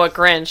all know a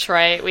Grinch,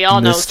 right? We all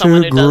know Mr.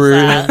 someone who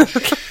does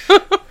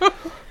that.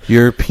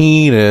 Your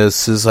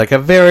penis is like a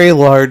very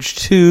large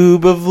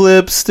tube of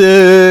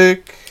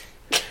lipstick.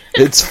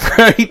 It's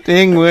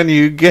frightening when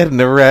you get an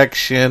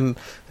erection,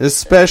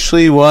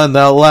 especially one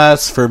that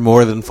lasts for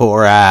more than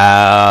 4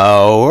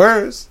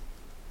 hours.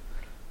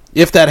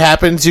 If that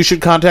happens, you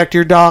should contact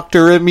your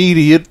doctor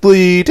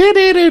immediately.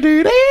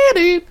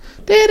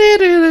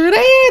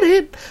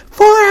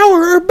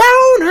 4-hour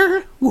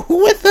boner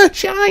with a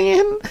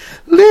giant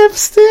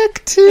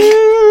lipstick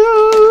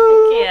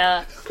too.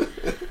 Yeah.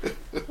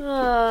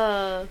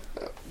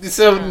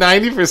 So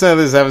 90% of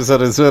this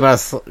episode is when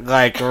us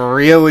like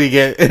really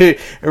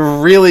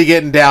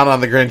getting down on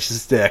the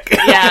Grinch's dick.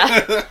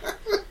 Yeah.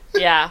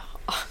 Yeah.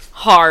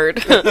 Hard.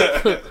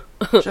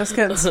 Just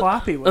getting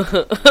sloppy with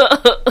it.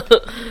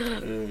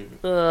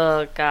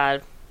 Oh,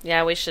 God.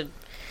 Yeah, we should...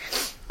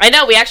 I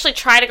know, we actually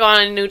tried to go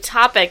on a new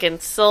topic and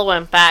still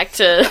went back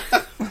to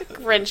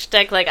Grinch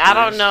dick. Like, I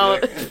don't know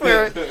if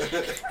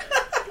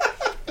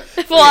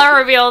we'll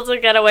ever be able to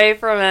get away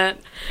from it.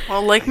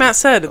 Well, like Matt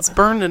said, it's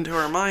burned into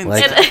our minds.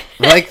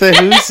 Like the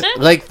Who's,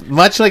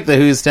 much like the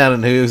Who's Town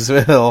and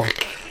Who'sville,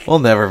 we'll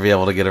never be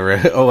able to get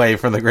away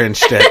from the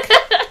Grinch dick.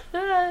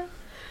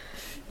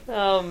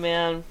 Oh,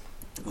 man.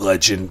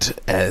 Legend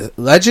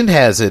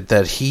has it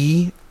that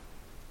he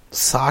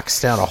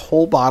socks down a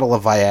whole bottle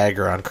of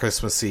Viagra on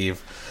Christmas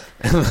Eve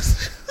and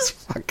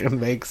fucking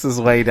makes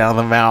his way down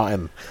the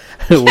mountain.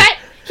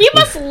 He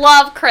must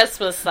love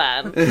Christmas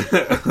then.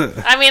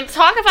 I mean,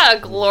 talk about a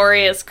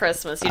glorious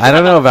Christmas. I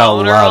don't know about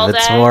love.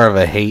 It's more of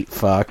a hate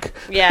fuck.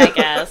 Yeah, I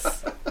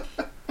guess.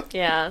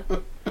 Yeah.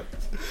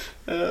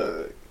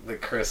 The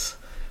Chris.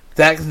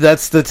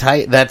 That's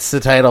the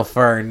title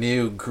for our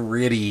new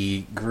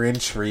gritty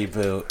Grinch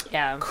reboot.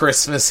 Yeah.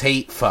 Christmas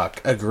hate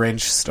fuck, a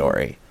Grinch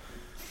story.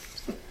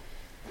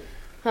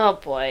 Oh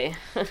boy.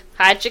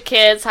 Hide your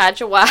kids,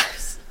 hide your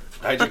wives.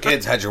 Hide your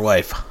kids, hide your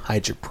wife,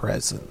 hide your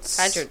presents.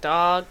 Hide your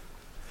dog.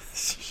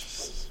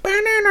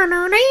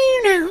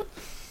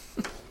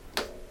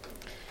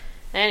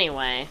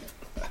 Anyway.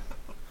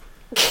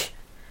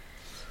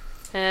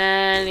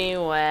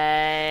 Anyway,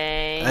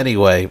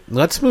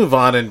 let's move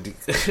on and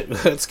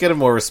let's get a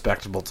more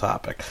respectable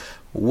topic.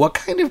 What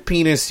kind of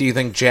penis do you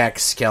think Jack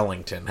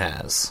Skellington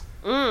has?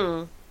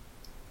 A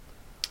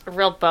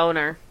real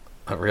boner.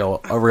 A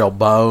real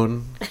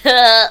bone?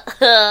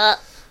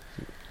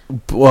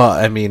 Well,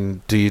 I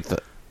mean, do you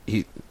think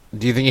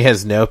he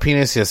has no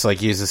penis? Just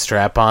like use a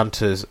strap on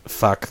to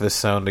fuck the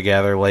sewn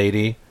together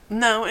lady?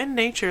 No, in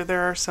nature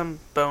there are some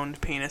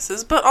boned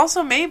penises, but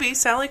also maybe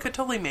Sally could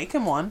totally make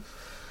him one.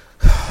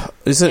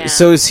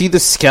 So is he the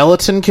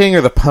skeleton king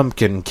or the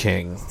pumpkin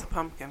king? The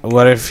pumpkin king.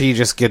 What if he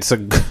just gets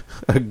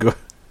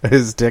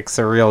his dick's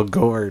a real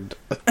gourd?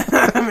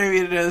 Maybe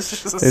it is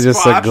just a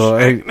squash.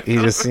 Gourd. He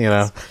just,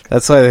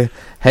 that's why.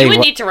 Hey, we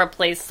need to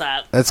replace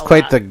that. That's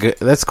quite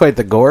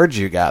the gourd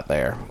you got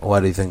there.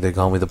 Why do you think they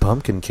call me the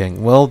pumpkin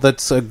king? Well,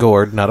 that's a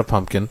gourd, not a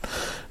pumpkin.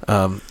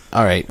 All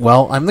right.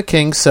 Well, I'm the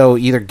king, so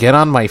either get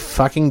on my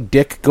fucking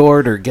dick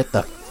gourd or get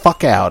the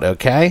fuck out.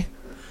 Okay?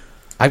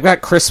 I've got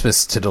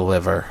Christmas to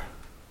deliver.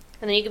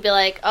 And then you could be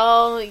like,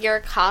 "Oh,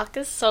 your cock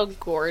is so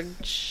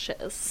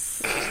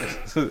gorgeous."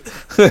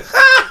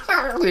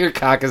 Your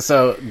cock is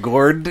so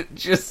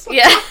gorgeous.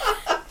 Yeah.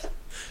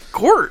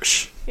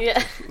 Gorge.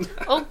 Yeah.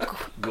 Oh,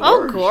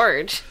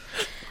 gorge.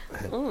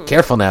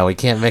 Careful now, we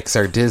can't mix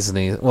our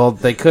Disney. Well,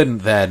 they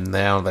couldn't then.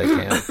 Now they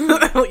can.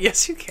 Well,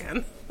 yes, you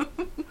can.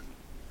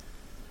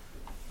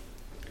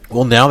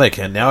 Well, now they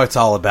can. Now it's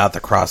all about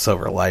the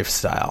crossover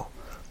lifestyle.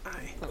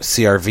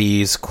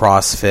 CRVs,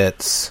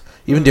 CrossFits.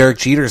 Even Derek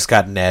Jeter's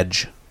got an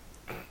edge.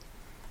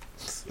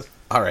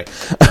 All right.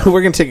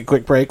 We're going to take a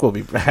quick break. We'll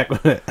be back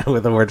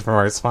with a word from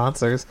our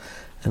sponsors.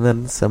 And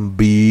then some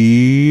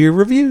beer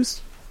reviews.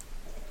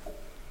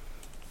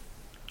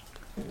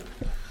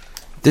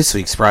 This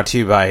week's brought to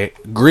you by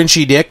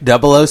Grinchy Dick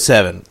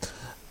 007.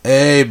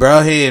 Hey,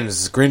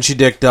 Brahims. Grinchy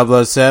Dick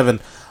 007.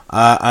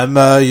 I'm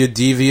your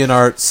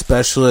DeviantArt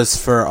specialist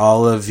for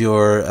all of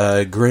your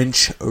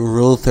Grinch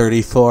Rule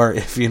 34,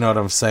 if you know what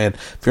I'm saying.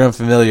 If you're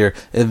unfamiliar,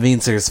 it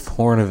means there's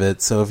porn of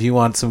it. So if you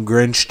want some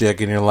Grinch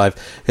dick in your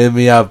life, hit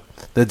me up.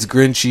 That's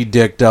Grinchy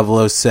Dick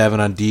 007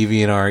 on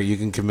DeviantArt. You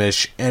can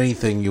commish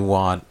anything you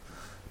want.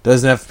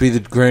 Doesn't have to be the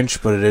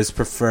Grinch, but it is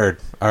preferred.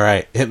 All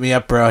right, hit me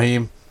up,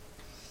 Brahim.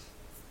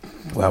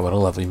 Wow, what a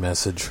lovely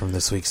message from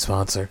this week's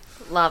sponsor.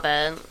 Love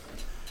it.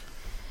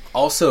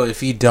 Also,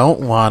 if you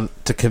don't want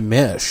to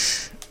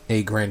commish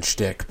a Grinch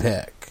Dick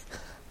pick,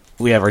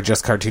 we have our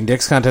Just Cartoon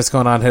Dicks contest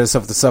going on. Hit us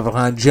up with the subject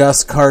line,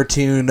 Just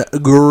Cartoon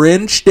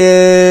Grinch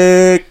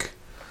Dick.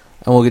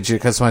 And we'll get you a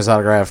customized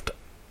autographed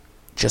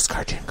Just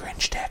Cartoon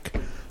Grinch Dick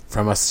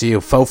from us to you.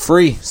 Faux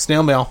free.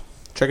 Snail mail.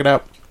 Check it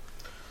out.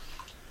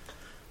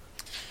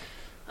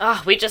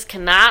 Oh, we just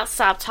cannot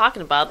stop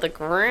talking about the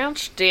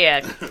Grinch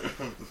Dick.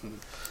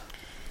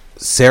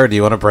 Sarah, do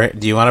you want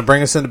to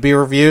bring us into beer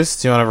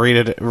reviews? Do you want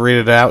to read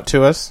it out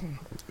to us?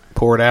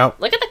 Pour it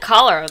out. Look at the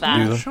color of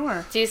that.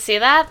 Sure. Do you see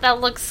that?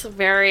 That looks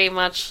very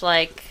much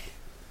like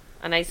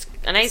a nice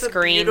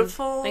green.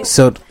 Beautiful.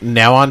 So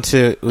now on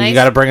to you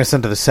got to bring us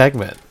into the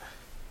segment.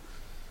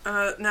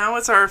 Now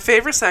it's our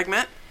favorite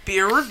segment,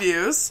 beer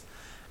reviews,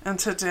 and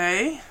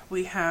today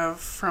we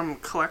have from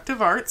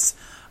Collective Arts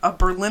a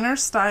Berliner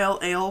style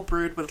ale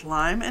brewed with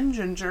lime and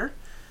ginger.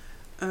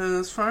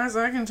 As far as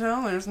I can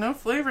tell, there's no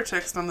flavor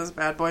text on this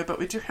bad boy, but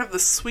we do have the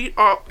sweet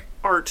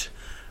art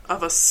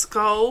of a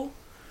skull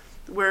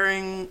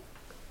wearing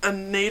a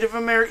Native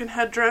American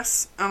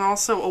headdress and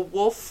also a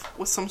wolf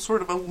with some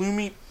sort of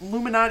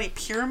Illuminati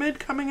pyramid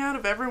coming out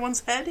of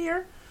everyone's head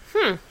here.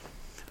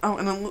 Oh,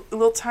 and a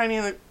little tiny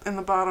in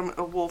the bottom,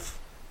 a wolf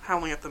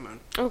howling at the moon.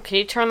 Oh, can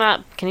you turn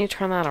that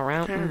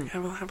around? Here,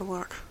 have a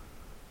look.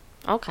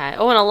 Okay.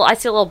 Oh, and I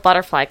see a little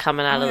butterfly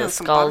coming out of the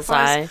skull's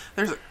eye.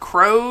 There's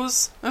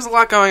crows. There's a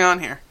lot going on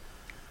here.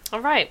 All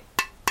right.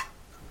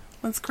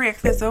 Let's crack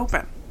this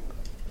open.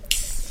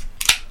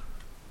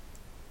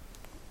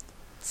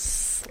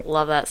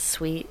 Love that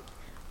sweet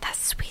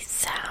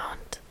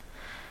sound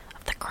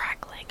of the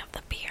crackling of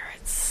the beer.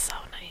 It's so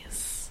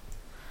nice.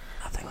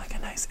 Nothing like a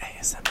nice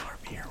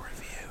ASMR beer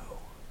review.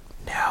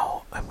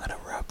 Now I'm gonna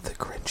rub the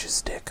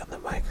Grinch's dick on the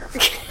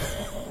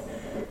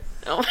microphone.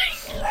 Oh my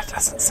God. That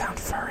doesn't sound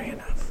furry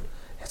enough.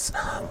 It's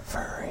not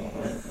furry.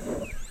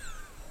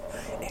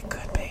 It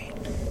could be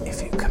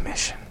if you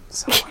commission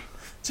someone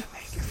to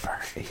make it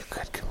furry. You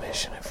could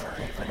commission it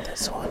furry, but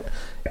this one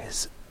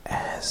is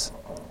as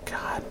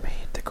God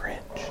made the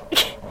Grinch.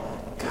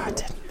 God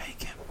didn't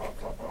make him.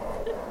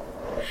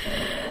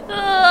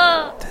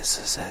 This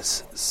is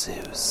as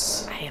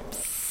Zeus. I am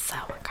so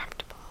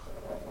uncomfortable.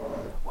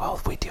 Well,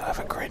 we do have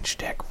a Grinch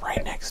dick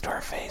right next to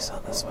our face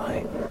on this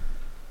mic.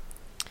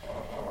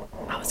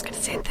 I was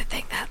gonna say the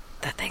thing that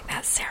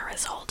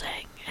Sarah's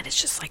holding, and it's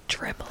just like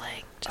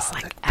dribbling, just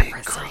like the big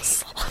ever so green,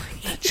 slowly.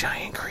 The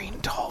giant green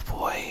tall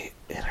boy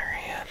in her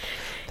hand.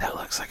 That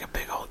looks like a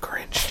big old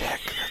Grinch dick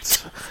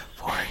that's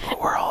pouring what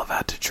we're all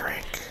about to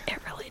drink. It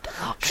really does.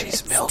 Oh,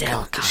 She's milking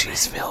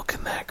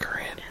that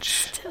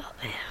Grinch. Still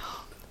there.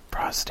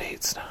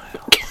 Prostate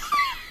style.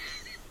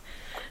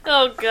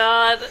 Oh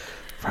God.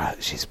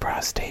 She's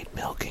prostate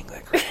milking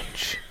the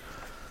Grinch.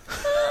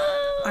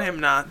 I am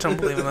not. Don't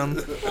believe in them.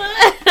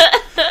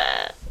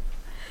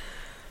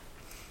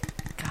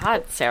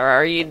 God, Sarah,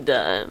 are you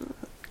done?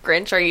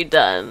 Grinch, are you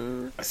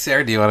done?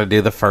 Sarah, do you want to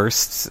do the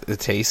first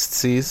taste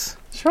sees?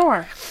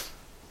 Sure.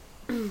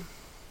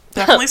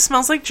 Definitely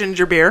smells like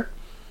ginger beer.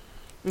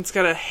 It's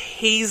got a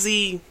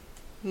hazy,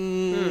 I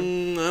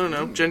don't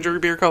know, ginger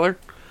beer color.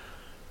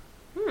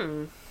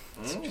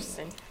 That's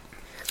interesting.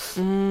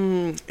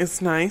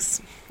 It's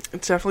nice.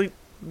 It's definitely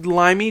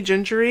limey,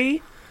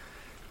 gingery,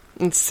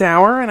 and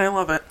sour, and I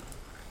love it.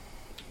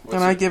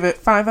 I give it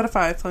 5 out of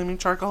 5 flaming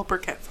charcoal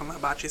briquettes on the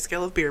hibachi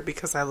scale of beer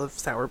because I love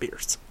sour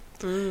beers.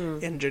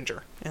 And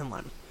ginger and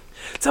lime.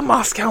 It's a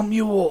Moscow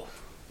Mule.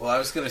 Well, I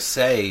was going to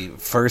say,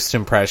 first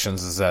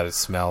impressions is that it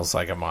smells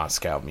like a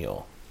Moscow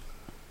Mule.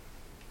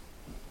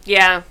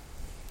 Yeah.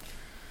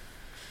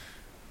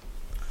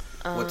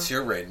 What's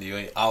your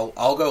rating?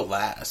 I'll go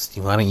last.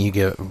 Why don't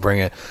you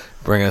bring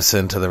us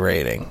into the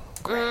rating?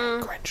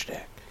 Grinch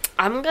dick.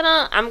 I'm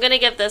gonna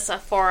give this a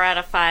 4 out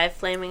of 5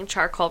 flaming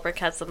charcoal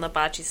briquettes on the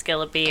bocce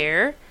scale of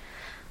beer.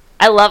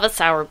 I love a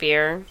sour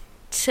beer.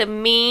 To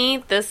me,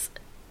 this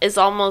is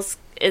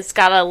it's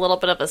got a little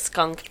bit of a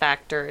skunk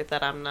factor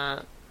that I'm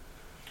not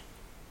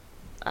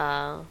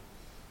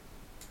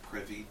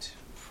privy to,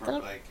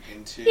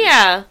 into.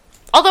 Yeah.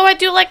 Although I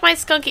do like my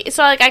skunky,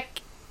 so I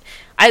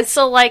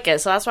still like it.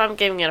 So that's why I'm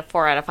giving it a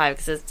 4 out of 5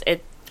 because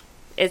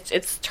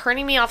it's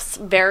turning me off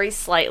very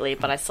slightly,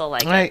 but I still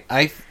like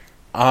it.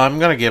 I'm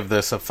going to give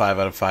this a 5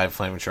 out of 5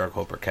 flaming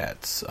charcoal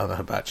briquettes on the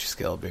hibachi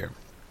scale of beer.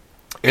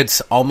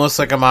 It's almost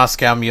like a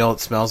Moscow Mule. It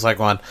smells like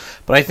one.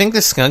 But I think the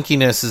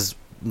skunkiness is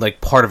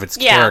like part of its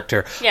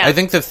character. Yeah. I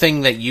think the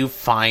thing that you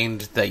find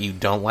that you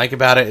don't like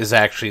about it is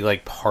actually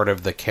like part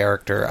of the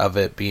character of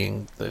it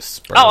being this.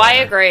 Oh, I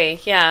agree.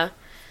 Yeah.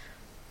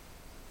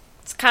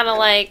 It's kind of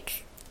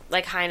like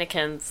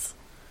Heineken's.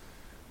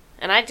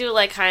 And I do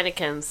like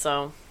Heineken's,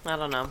 so I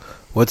don't know.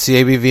 What's the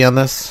ABV on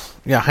this?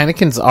 Yeah,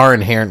 Heineken's are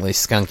inherently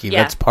skunky.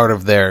 Yeah. That's part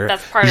of their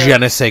je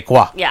ne sais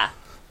quoi. Yeah.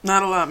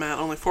 Not a lot, Matt.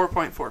 Only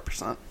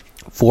 4.4%.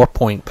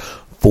 4.4.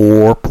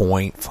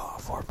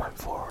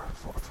 4.4.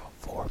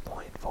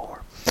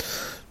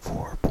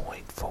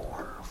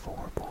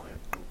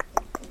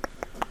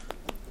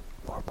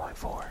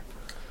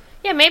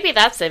 Yeah, maybe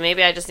that's it.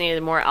 Maybe I just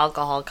needed more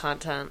alcohol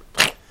content.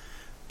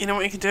 You know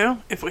what you could do?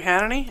 If we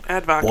had any,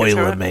 add vodka to it.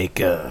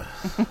 Boilermaker.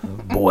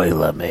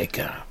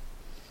 Boilermaker.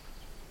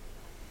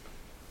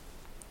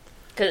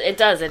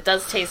 Because it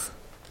does taste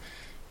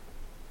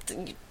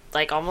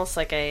like almost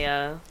like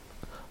a...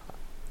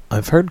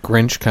 I've heard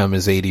Grinch cum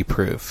is 80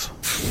 proof.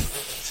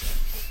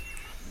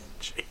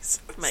 Jesus.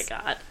 Oh my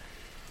God.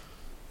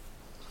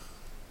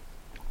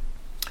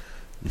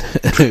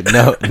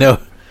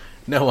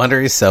 No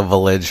wonder he's so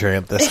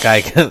belligerent. This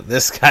guy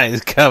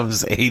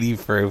comes 80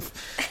 proof.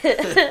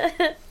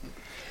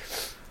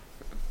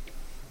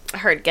 I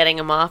heard getting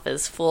him off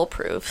is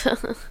foolproof.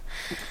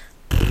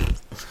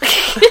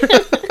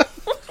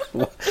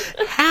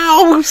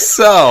 How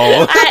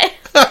so?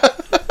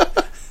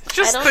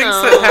 Just I don't things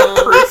know. that have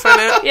proof in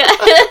it.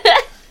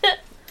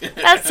 Yeah.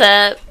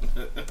 That's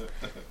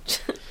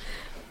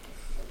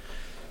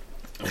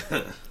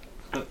it.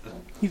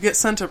 You get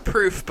sent a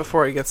proof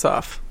before he gets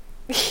off.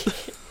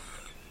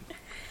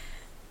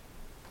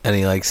 And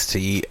he likes to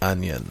eat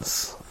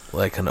onions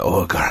like an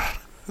ogre.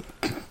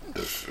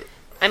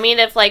 I mean,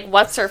 if like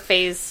what's her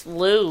face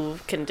Lou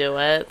can do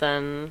it,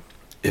 then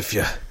If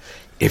you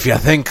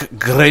think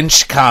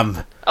Grinch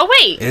cum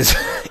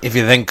if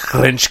you think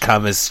Grinch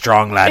cum is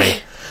strong,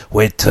 laddie,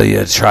 wait till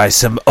you try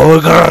some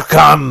ogre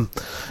cum.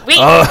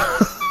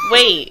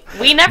 wait,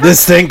 we never.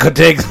 This thing could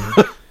take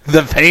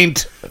the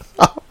paint.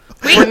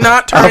 We're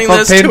not turning Alpha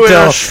this to a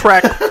Pinto.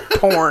 Shrek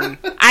porn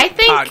I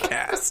think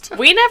podcast.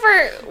 we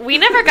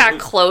never got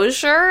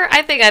closure.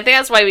 I think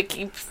that's why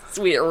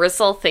we're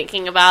still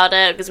thinking about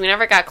it, because we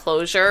never got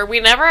closure.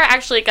 We never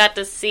actually got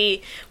to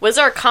see, was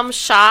there a cum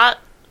shot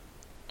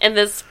in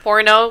this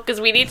porno? Because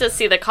we need to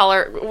see the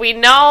color. We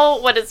know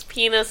what his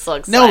penis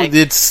looks like. No,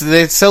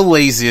 it's so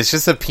lazy. It's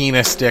just a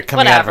penis stick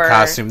coming out of Whatever. a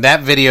costume.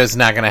 That video is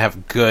not going to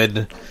have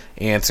good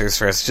answers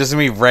for us. It's just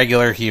going to be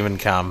regular human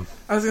cum.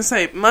 I was going to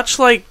say, much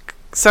like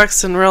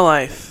sex in real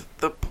life,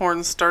 the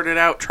porn started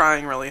out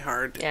trying really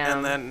hard, Yeah.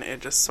 and then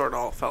it just sort of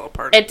all fell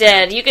apart. It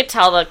did. You could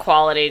tell the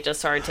quality just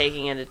started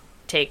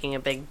taking a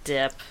big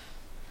dip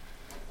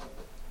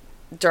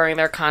during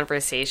their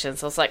conversation.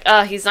 So it's like,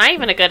 oh, he's not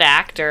even a good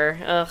actor.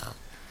 Ugh.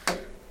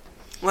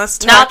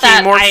 Less Not talky,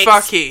 that more I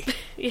fucky.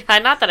 Yeah,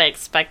 not that I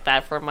expect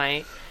that from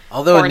my...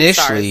 Although porn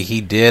initially stars.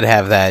 he did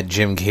have that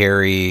Jim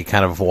Carrey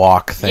kind of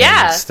walk thing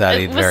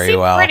studied it very seemed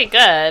well. pretty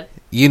good.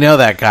 You know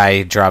that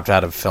guy dropped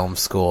out of film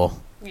school.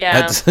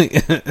 Yeah. That's,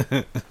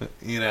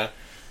 you know.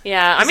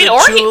 Yeah, I He's mean, a or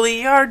he...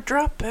 Juilliard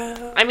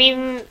dropout. I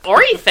mean, or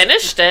he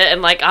finished it,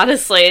 and, like,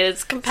 honestly,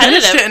 it's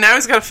competitive. Finished it, and now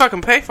he's got to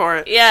fucking pay for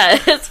it. Yeah,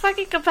 it's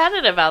fucking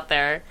competitive out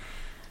there.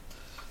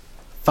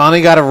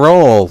 Finally got a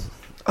role.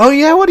 Oh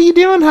yeah, what are you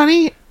doing,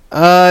 honey?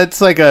 It's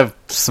like a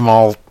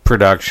small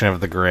production of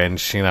The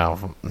Grinch, you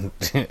know.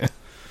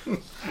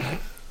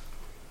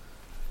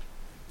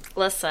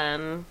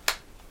 Listen.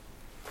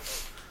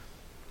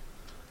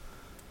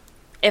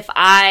 If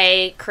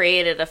I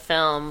created a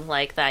film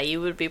like that,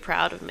 you would be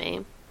proud of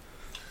me.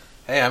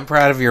 Hey, I'm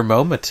proud of your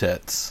MoMA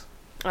tits.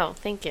 Oh,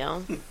 thank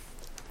you.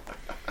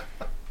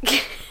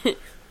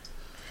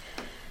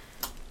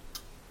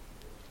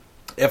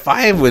 If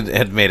I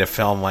had made a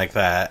film like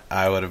that,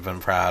 I would have been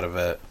proud of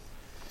it.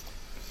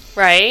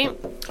 Right?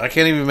 I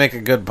can't even make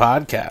a good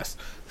podcast.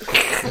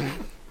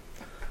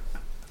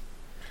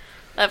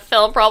 That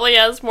film probably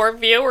has more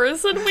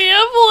viewers than we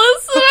have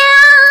listeners.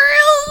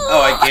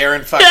 Oh, I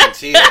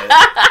guarantee it.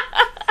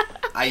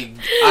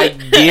 I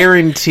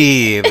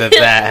guarantee that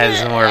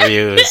has more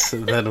views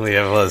than we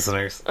have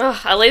listeners. Ugh,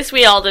 at least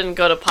we all didn't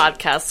go to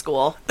podcast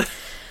school.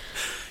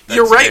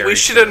 You're right, very we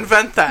should true.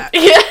 invent that.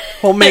 Yeah.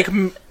 We'll make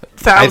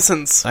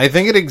thousands. I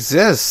think it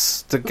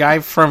exists. The guy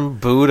from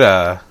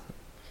Buddha.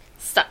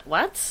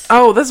 What?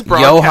 Oh, this is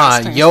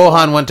broadcasting.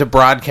 Johan went to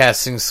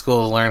broadcasting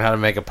school to learn how to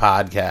make a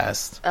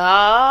podcast. Oh.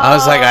 I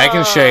was like, I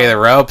can show you the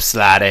ropes,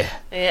 laddie.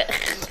 Yeah.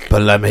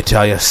 But let me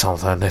tell you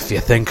something. If you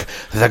think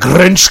the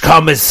Grinch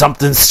cum is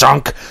something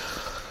strong,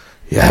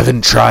 you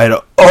haven't tried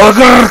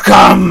ogre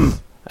cum.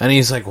 And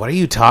he's like, what are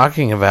you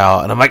talking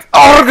about? And I'm like,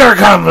 ogre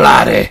cum,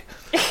 laddie.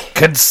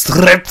 Could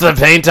strip the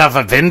paint off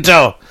a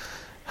Pinto.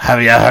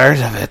 Have you heard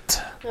of it?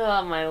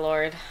 Oh, my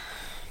lord.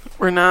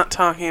 We're not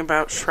talking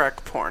about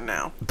Shrek porn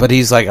now. But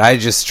he's like, I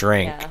just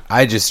drink. Yeah.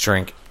 I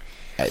drink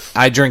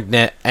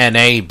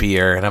NA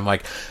beer. And I'm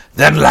like,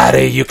 then,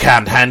 laddie, you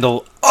can't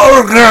handle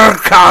ogre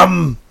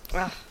cum.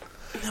 No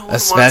one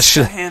Especially- wants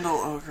to handle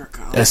ogre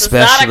cum. This is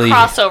not a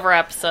crossover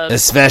episode.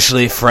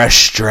 Especially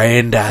fresh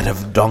strained out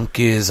of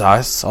donkey's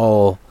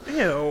asshole.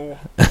 Ew.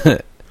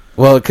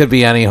 Well, it could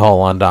be any hole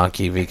on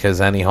donkey,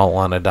 because any hole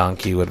on a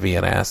donkey would be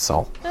an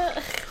asshole.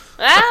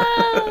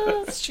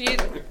 You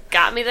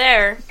got me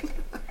there.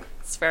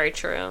 It's very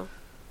true.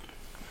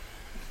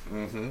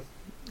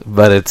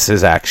 But it's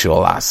his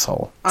actual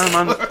asshole.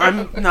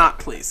 I'm not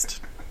pleased.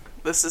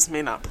 This is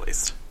me not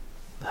pleased.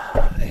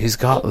 He's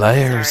got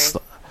layers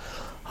Sorry.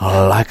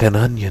 like an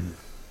onion.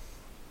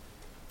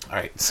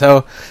 Alright,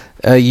 so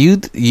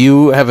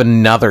you have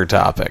another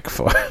topic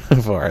for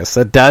us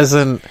that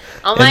doesn't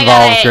Oh my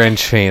involve God,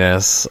 Grinch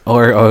penis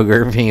or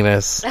ogre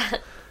penis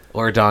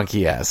or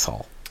donkey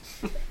asshole.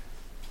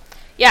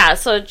 Yeah,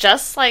 so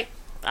just like,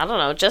 I don't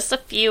know, just a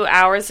few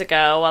hours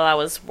ago while I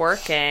was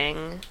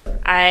working,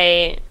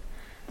 I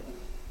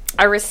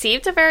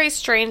received a very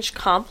strange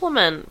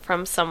compliment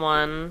from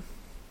someone.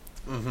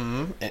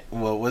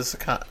 What was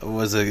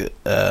it?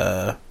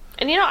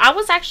 And I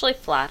was actually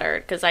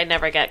flattered because I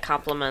never get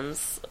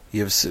compliments.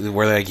 You have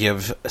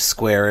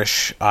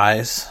squarish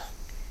eyes,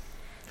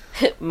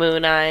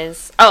 moon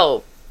eyes.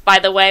 Oh, by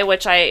the way,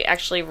 which I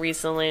actually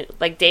recently,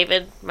 like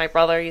David, my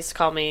brother, used to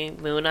call me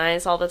moon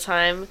eyes all the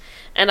time,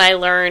 and I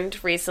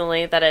learned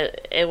recently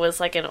that it was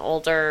like an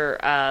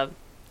older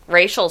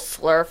racial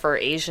slur for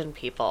Asian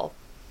people.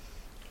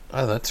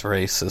 Oh, that's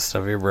racist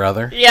of your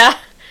brother. Yeah,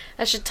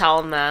 I should tell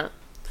him that.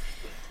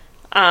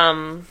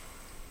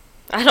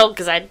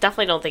 Because I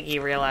definitely don't think he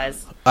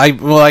realized. I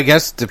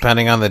guess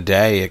depending on the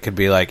day, it could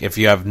be like if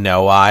you have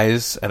no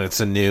eyes and it's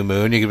a new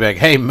moon, you could be like,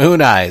 "Hey,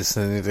 moon eyes,"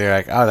 and they're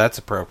like, "Oh, that's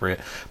appropriate."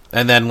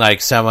 And then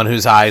like someone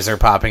whose eyes are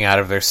popping out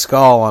of their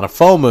skull on a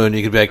full moon,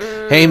 you could be like,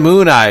 "Hey,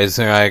 moon eyes,"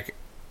 and they're like,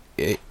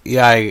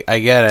 "Yeah, I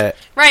get it."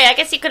 Right. I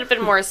guess you could have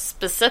been more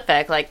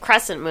specific, like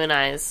crescent moon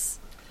eyes.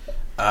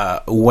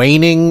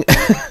 Waning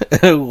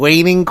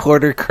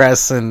quarter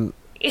crescent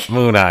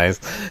moon eyes.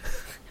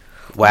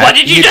 What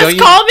did you just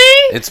call me?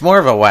 It's more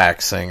of a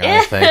waxing,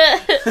 I think.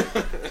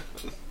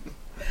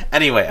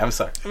 Anyway, I'm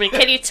sorry. I mean,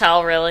 can you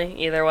tell, really?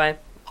 Either way.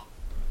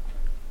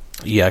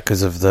 Yeah,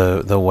 because of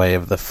the way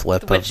of the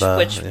flip which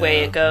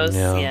way it goes.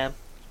 Yeah.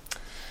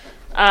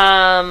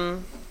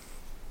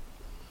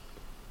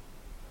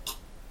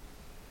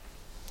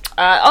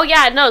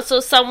 So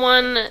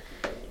someone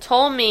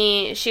told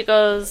me, she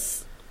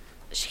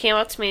came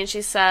up to me and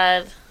she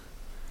said,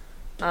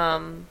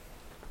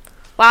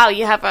 wow,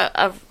 you have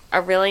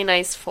a really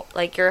nice,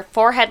 your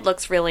forehead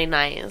looks really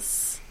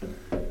nice.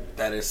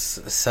 That is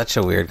such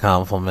a weird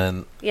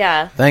compliment.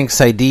 Yeah.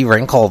 Thanks, I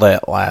de-wrinkled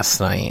it last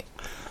night.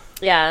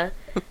 Yeah.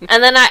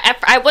 And then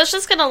I was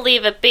just going to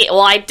leave it be.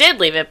 Well, I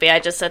did leave it be. I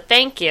just said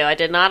thank you. I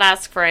did not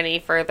ask for any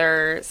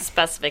further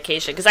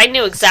specification because I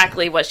knew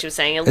exactly what she was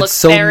saying. It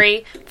looks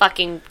very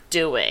fucking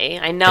dewy.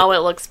 I know it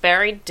looks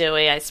very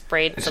dewy. I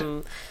sprayed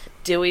some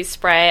dewy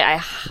spray. I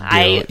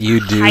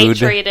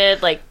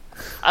hydrated like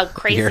a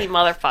crazy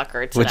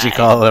motherfucker today. What'd you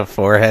call it, a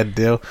forehead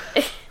dew?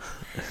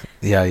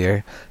 Yeah,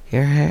 your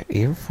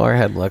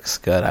forehead looks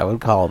good. I would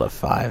call it a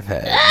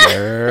 5-head,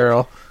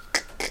 girl.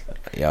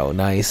 Yo,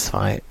 nice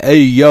fine.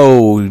 Hey,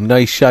 yo,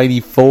 nice shiny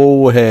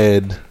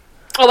forehead.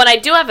 Oh, but I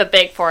do have a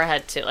big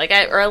forehead too.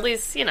 Or at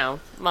least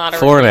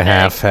moderate.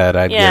 4.5 head,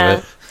 I'd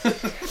give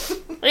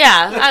it.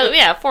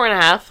 Yeah,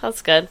 4.5.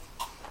 That's good.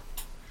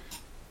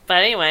 But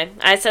anyway,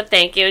 I said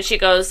thank you, and she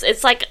goes,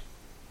 "It's like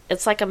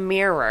a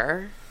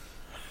mirror."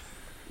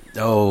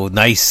 Oh,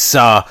 nice.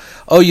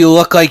 You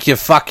look like you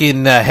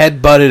fucking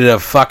headbutted a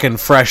fucking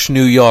fresh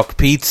New York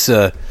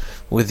pizza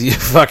with your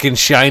fucking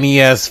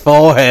shiny-ass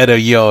forehead of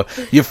your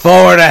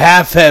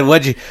 4.5 head.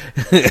 What'd you...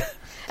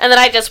 And then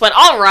I just went,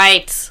 all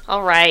right.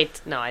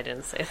 No, I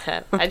didn't say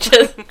that. I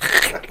just...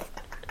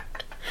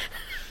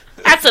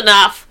 That's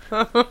enough.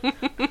 I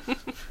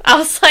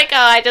was like,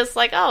 yeah.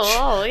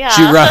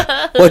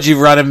 What'd you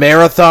run a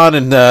marathon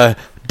and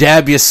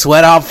dab your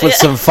sweat off with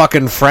some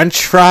fucking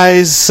French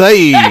fries?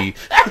 Say...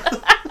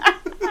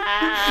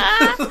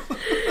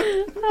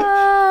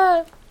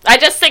 I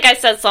just think I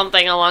said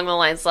something along the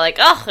lines like,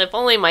 "Oh, if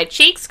only my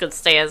cheeks could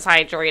stay as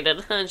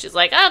hydrated." And she's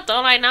like, "Oh,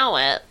 don't I know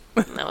it?"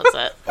 And that was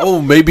it.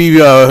 Oh, maybe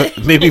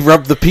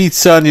rub the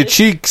pizza on your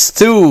cheeks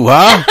too,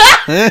 huh?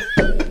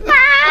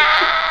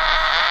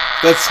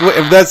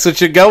 If that's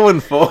what you're going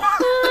for.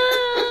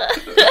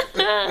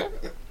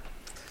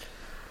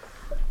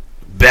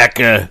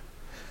 Becca,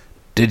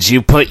 did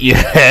you put your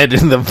head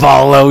in the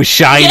Volo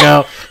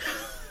Shino?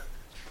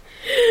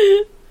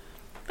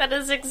 That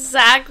is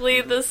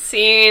exactly the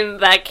scene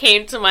that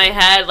came to my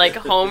head, like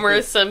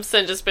Homer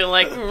Simpson just being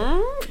like,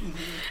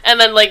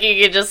 and then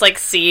you could just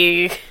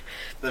see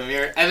the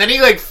mirror, and then he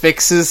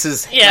fixes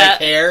his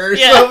hair or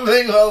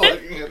something while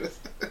looking at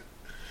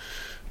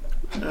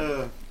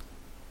it.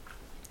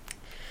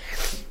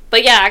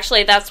 But yeah,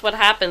 actually, that's what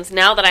happens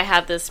now that I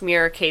have this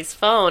mirror case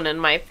phone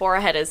and my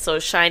forehead is so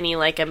shiny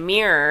like a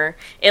mirror.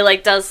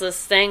 It does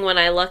this thing when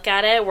I look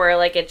at it where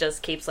it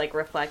just keeps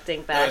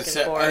reflecting back and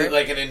forth,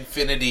 like an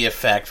infinity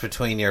effect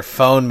between your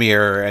phone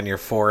mirror and your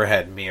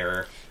forehead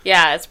mirror.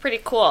 Yeah, it's pretty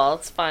cool.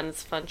 It's fun.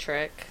 It's a fun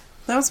trick.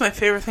 That was my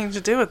favorite thing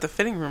to do at the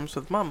fitting rooms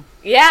with Mom.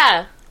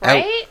 Yeah,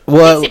 right.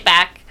 Well, sit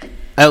back.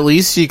 At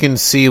least you can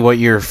see what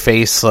your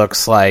face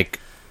looks like,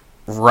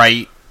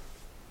 right?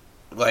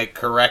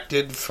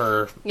 Corrected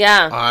for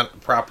on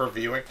proper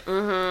viewing.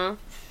 Mm-hmm.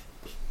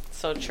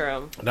 So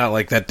true. Not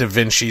like that Da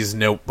Vinci's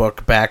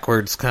Notebook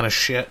backwards kind of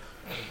shit.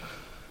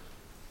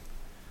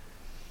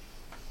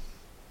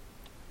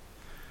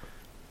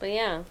 But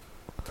yeah.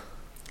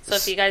 So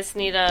if you guys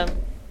need to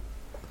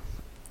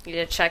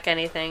check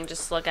anything,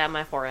 just look at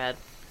my forehead.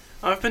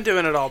 Oh, I've been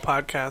doing it all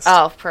podcast.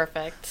 Oh,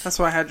 perfect. That's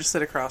why I had you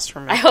sit across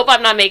from me. I hope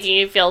I'm not making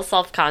you feel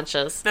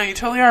self-conscious. No, you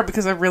totally are,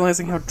 because I'm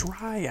realizing how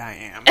dry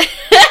I am.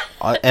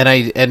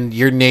 And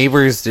your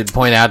neighbors did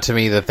point out to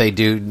me that they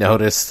do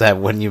notice that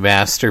when you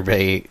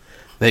masturbate,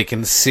 they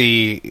can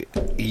see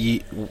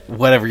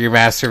whatever you're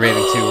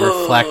masturbating to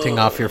reflecting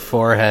off your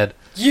forehead.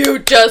 You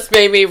just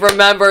made me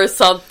remember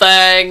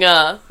something.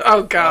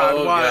 Oh God!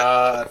 Oh,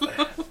 what?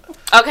 God.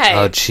 Okay.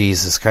 Oh,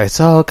 Jesus Christ. It's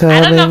all coming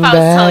I don't know if I was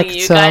back. telling you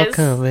It's all guys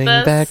coming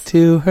this. back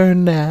to her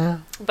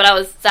now. But I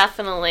was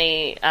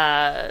definitely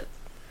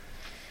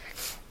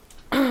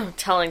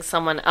telling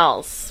someone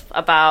else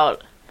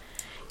about...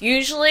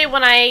 Usually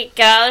when I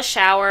get out of the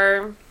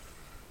shower,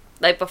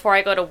 like before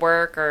I go to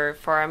work or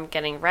before I'm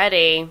getting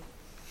ready,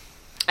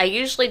 I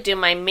usually do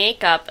my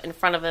makeup in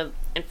front of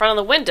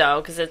the window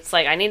because it's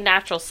like I need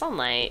natural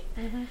sunlight.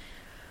 Mm-hmm.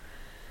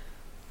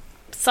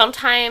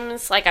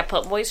 Sometimes, like, I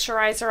put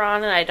moisturizer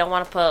on and I don't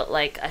want to put,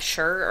 like, a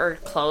shirt or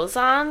clothes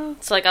on.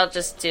 So, like, I'll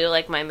just do,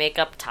 like, my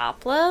makeup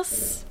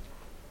topless.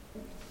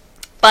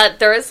 But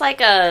there's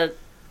a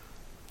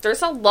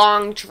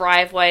long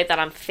driveway that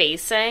I'm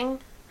facing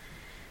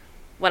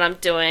when I'm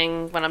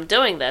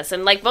doing this.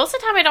 And, like, most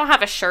of the time I don't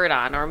have a shirt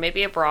on or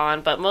maybe a bra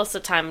on, but most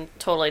of the time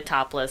totally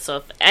topless. So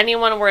if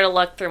anyone were to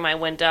look through my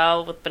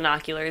window with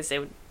binoculars, they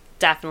would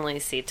definitely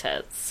see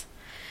tits.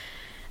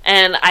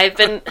 And I've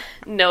been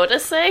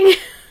noticing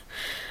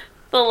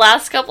the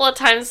last couple of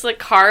times the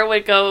car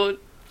would go,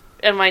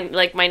 and my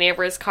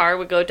neighbor's car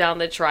would go down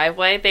the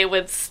driveway, they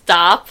would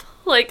stop,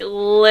 like,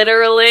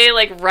 literally,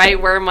 like, right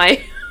where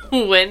my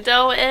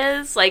window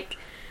is, like,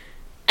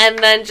 and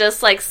then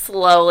just, like,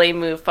 slowly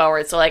move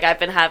forward. So, like, I've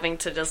been having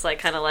to just, like,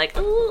 kind of, like,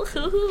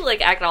 ooh,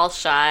 like, act all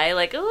shy,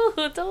 like,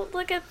 ooh, don't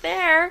look at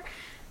there.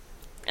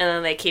 And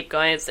then they keep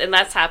going. And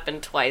that's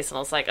happened twice. And I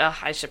was like, oh,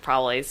 I should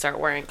probably start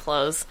wearing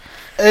clothes.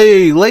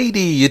 Hey, lady,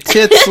 your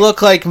tits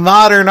look like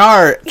modern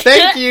art.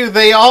 Thank you,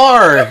 they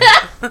are.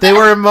 They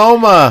were a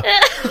MoMA.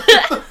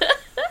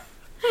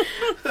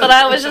 But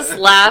I was just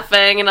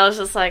laughing. And I was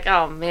just like,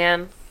 oh,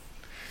 man.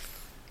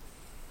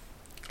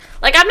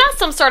 Like, I'm not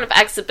some sort of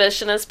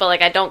exhibitionist, but,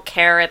 like, I don't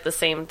care at the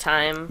same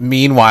time.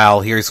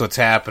 Meanwhile, here's what's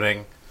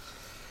happening.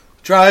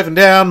 Driving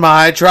down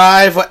my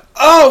driveway.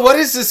 Oh, what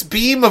is this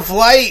beam of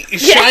light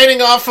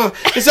shining off of...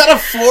 Is that a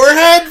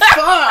forehead?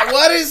 Fuck,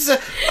 what is...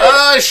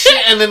 Oh,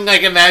 shit. And then,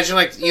 like, imagine,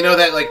 like, you know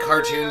that, like,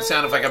 cartoon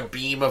sound of, like, a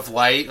beam of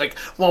light? Like,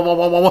 whoa, whoa,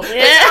 whoa, whoa, whoa.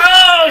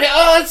 Yeah. Like,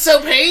 oh, it's so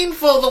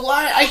painful. The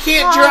light... I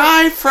can't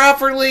drive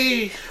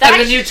properly. And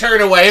then you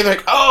turn away and,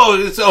 like,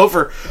 oh, it's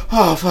over.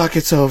 Oh, fuck,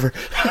 it's over.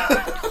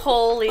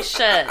 Holy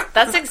shit.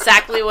 That's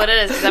exactly what it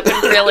is. Because I've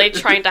been really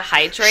trying to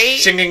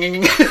hydrate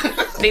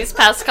these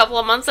past couple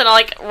of months. And,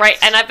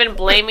 and I've been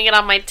blaming it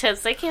on my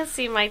tits. They can't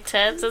see my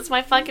tits. It's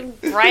my fucking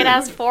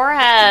bright-ass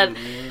forehead.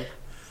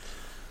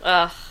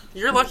 Ugh.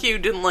 You're lucky you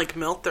didn't, like,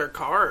 melt their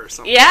car or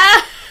something.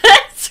 Yeah,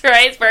 that's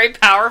right. It's very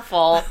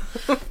powerful.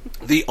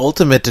 The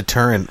ultimate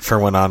deterrent for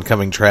when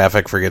oncoming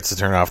traffic forgets to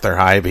turn off their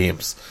high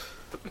beams.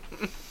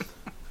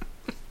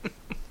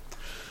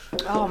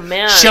 Oh,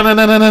 man.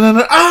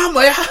 Oh,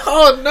 my...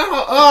 Oh, no.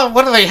 Oh,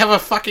 what do they have, a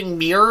fucking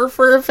mirror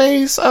for a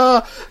face?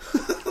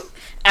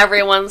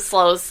 Everyone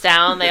slows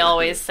down. They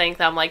always think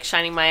that I'm, like,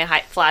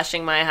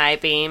 flashing my high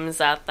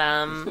beams at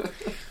them.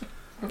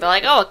 They're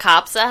like, oh, a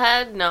cop's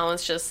ahead? No,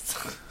 it's just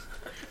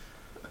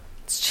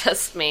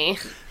me.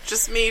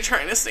 Just me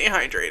trying to stay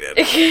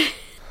hydrated.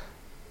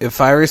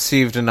 If I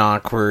received an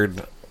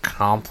awkward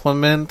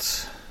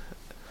compliment,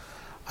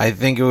 I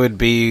think it would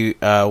be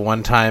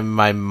one time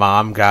my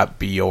mom got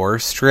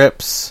Biore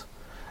strips,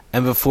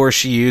 and before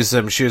she used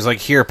them, she was like,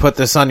 here, put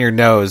this on your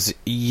nose.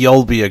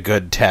 You'll be a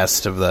good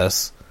test of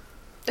this.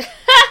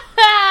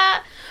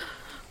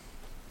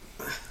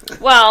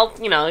 Well,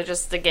 you know,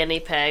 just the guinea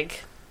pig.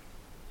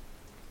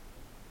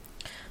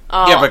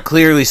 Oh. Yeah, but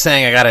clearly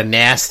saying I got a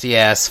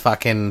nasty-ass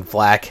fucking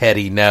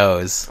blackheady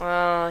nose.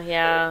 Oh,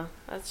 yeah.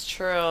 That's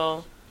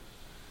true.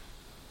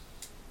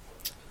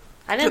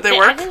 Did they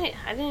work? I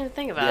didn't even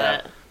think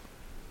about it.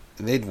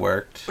 They'd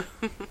worked.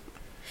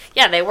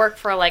 Yeah, they work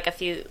for like a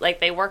few... Like,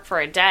 they work for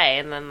a day,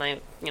 and then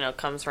they, you know,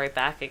 comes right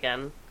back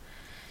again.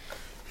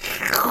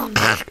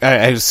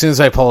 As soon as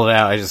I pulled it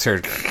out, I just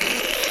heard...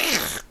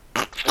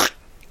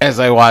 as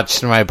I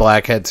watched my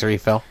blackheads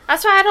refill.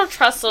 That's why I don't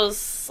trust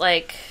those,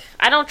 like...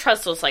 I don't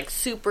trust those, like,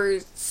 super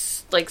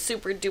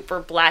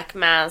duper black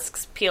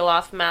masks, peel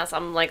off masks.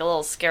 I'm, like, a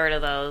little scared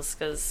of those,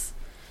 because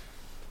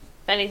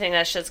if anything,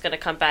 that shit's gonna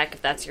come back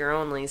if that's your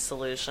only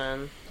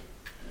solution.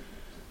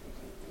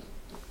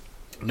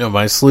 No,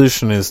 my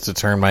solution is to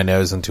turn my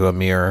nose into a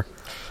mirror.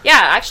 Yeah,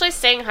 actually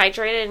staying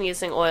hydrated and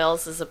using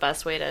oils is the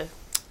best way to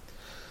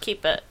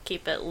keep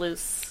it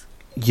loose.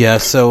 Yeah,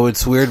 so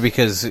it's weird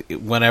because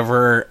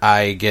whenever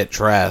I get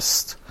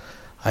dressed,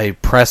 I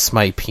press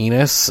my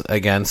penis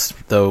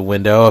against the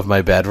window of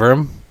my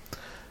bedroom,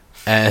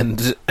 and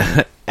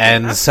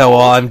so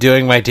while I'm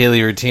doing my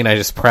daily routine, I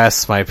just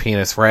press my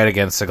penis right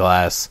against the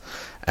glass,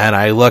 and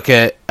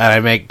I I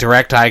make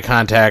direct eye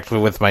contact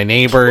with my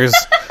neighbors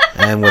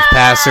and with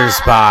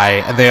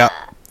passersby, and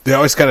they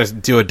always gotta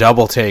do a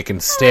double take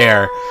and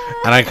stare,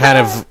 and I kind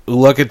of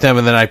look at them,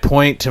 and then I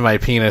point to my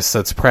penis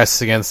that's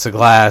pressed against the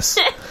glass,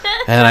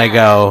 and I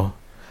go,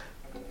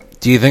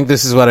 Do you think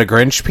this is what a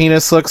Grinch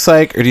penis looks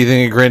like, or do you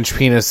think a Grinch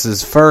penis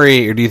is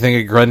furry, or do you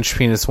think a Grinch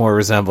penis more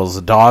resembles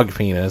a dog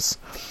penis?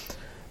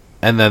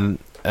 And then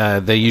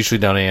they usually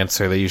don't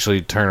answer. They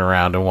usually turn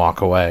around and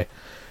walk away.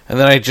 And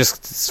then I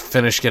just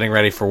finish getting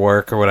ready for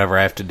work or whatever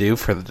I have to do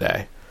for the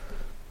day.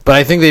 But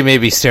I think they may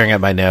be staring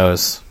at my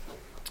nose.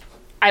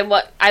 I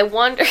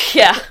wonder,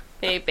 yeah,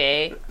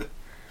 maybe.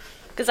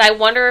 Because I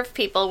wonder if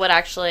people would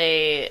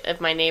actually,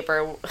 if my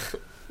neighbor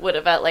would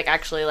have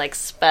actually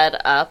sped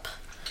up.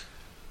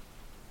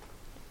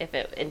 If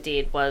it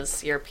indeed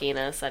was your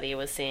penis that he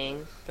was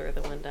seeing through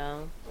the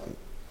window.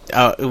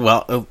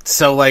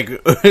 So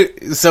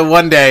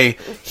one day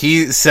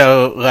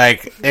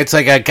it's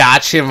like a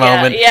gotcha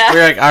moment. Yeah.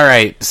 We're like, all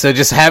right, so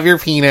just have your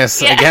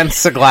penis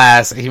against the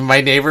glass.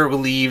 My neighbor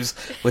leaves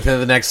within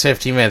the next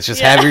 15 minutes.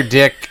 Just have your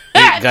dick,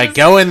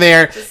 go in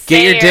there,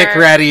 get your dick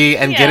ready,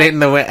 and get it in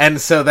the and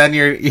so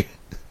then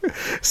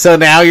so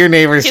now your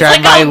neighbor's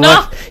driving by.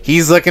 Look,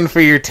 he's looking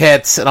for your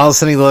tits, and all of a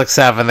sudden he looks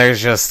up, and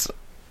there's just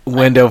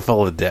window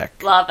full of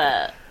dick. Love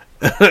it.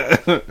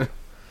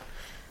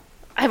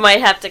 I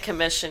might have to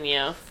commission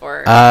you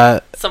for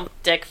some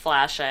dick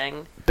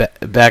flashing.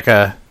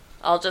 Becca,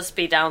 I'll just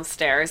be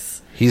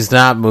downstairs. He's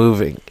not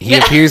moving. He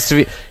appears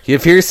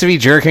to be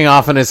jerking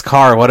off in his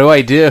car. What do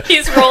I do?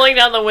 He's rolling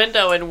down the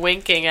window and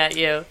winking at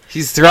you.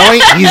 He's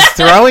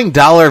throwing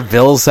dollar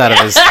bills out of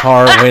his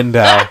car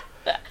window.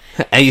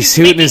 And he's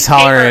hooting his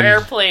hollering.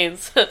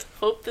 Airplanes.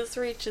 Hope this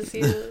reaches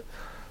you.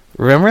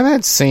 Remember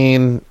that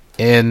scene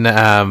in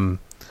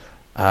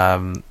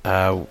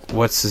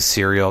what's the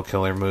serial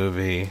killer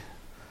movie?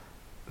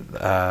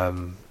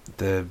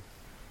 The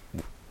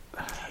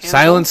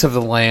Silence of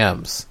the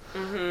Lambs.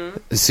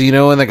 Mm-hmm. So you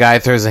know when the guy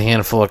throws a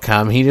handful of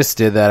cum, he just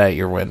did that at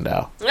your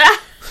window.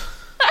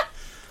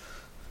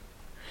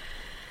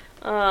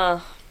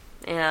 Oh,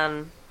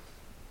 and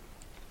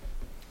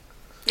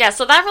yeah,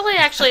 so that really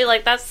actually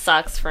that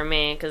sucks for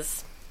me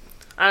because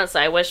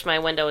honestly, I wish my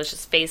window was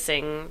just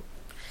facing,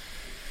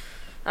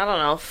 I don't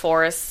know,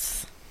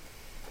 forests.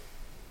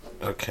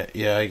 Okay,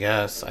 yeah, I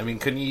guess. I mean,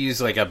 couldn't you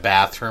use a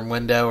bathroom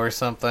window or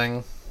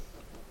something?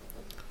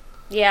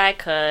 Yeah, I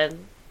could.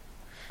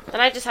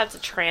 Then I just have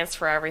to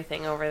transfer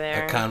everything over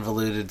there. A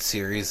convoluted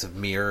series of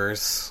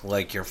mirrors,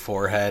 like your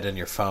forehead and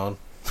your phone.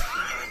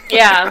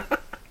 Yeah.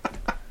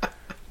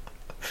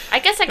 I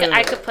guess I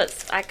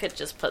could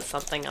just put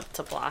something up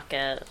to block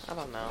it. I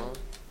don't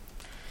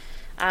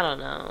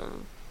know.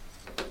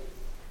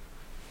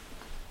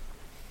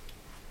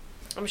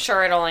 I'm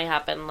sure it only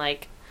happened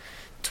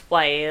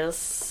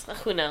twice.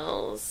 Who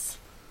knows?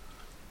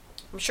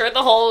 I'm sure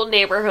the whole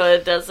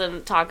neighborhood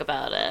doesn't talk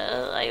about it.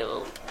 I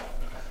hope.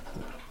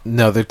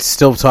 No, they're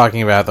still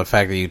talking about the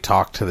fact that you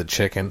talk to the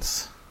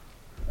chickens.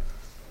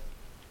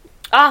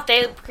 Oh,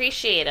 they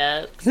appreciate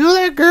it. You know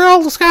that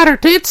girl that's got her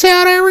tits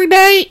out every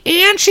day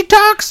and she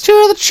talks to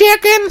the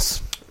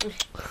chickens?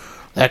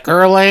 That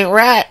girl ain't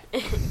right.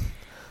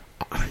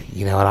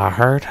 You know what I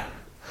heard?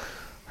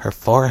 Her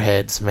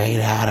forehead's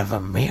made out of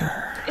a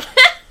mirror.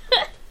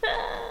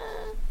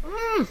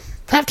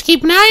 Have to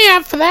keep an eye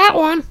out for that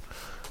one.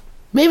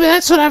 Maybe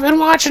that's what I've been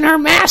watching her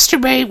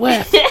masturbate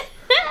with.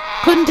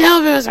 Couldn't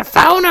tell if it was her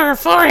phone or her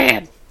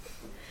forehead.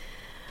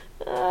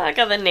 I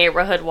got the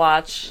neighborhood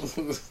watch.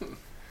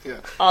 Yeah.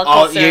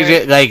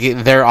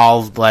 They're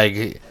all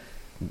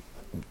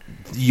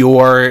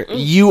your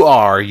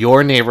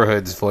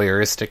neighborhood's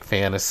voyeuristic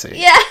fantasy.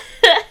 Yeah.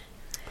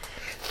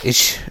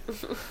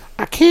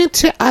 I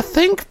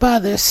think by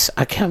this,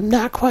 I'm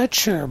not quite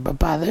sure, but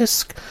by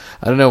this,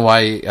 I don't know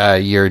why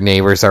your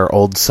neighbors are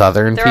old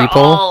Southern people. They're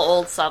all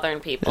old Southern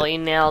people. You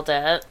nailed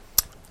it.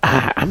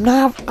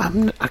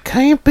 I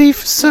can't be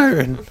for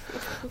certain,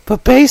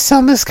 but based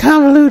on this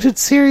convoluted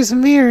series of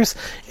mirrors,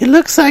 it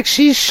looks like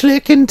she's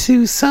schlicking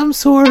to some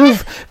sort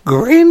of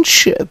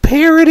Grinch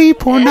parody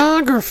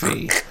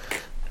pornography.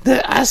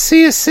 I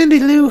see a Cindy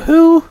Lou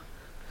Who,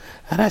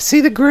 and I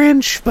see the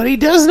Grinch, but he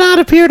does not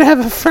appear to have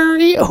a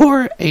furry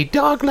or a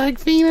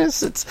dog-like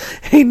penis. It's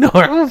a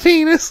normal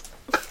penis.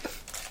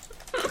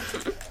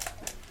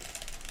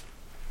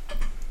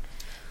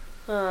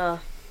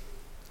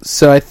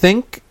 So I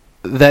think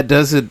that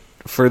does it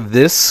for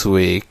this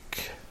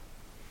week.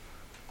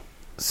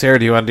 Sarah,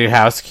 do you want to do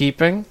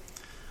housekeeping?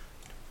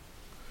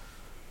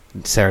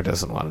 Sarah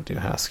doesn't want to do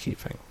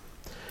housekeeping.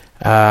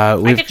 I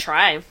could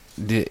try.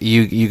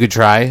 You could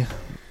try?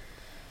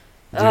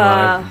 Do you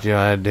want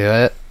to do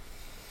it?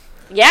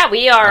 Yeah,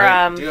 we are.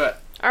 All right, do it.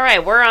 All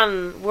right, we're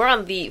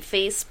on the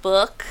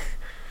Facebook.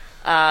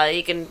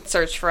 You can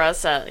search for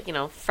us at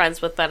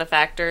Friends with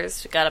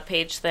Benefactors. We got a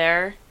page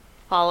there.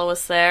 Follow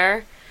us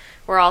there.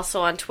 We're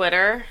also on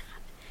Twitter.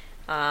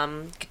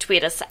 You can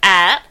tweet us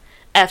at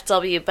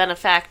FW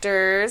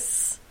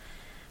Benefactors.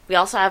 We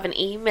also have an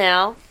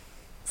email,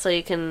 so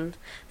you can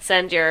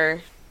send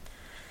your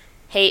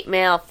hate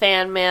mail,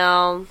 fan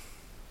mail,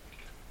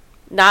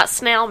 not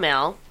snail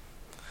mail,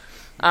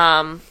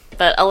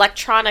 but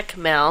electronic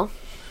mail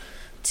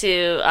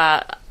to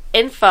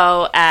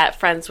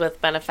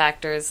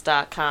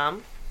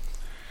info@friendswithbenefactors.com.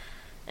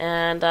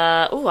 And,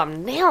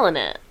 I'm nailing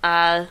it.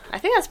 I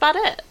think that's about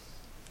it.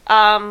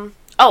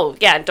 Oh,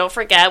 yeah, and don't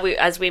forget,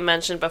 as we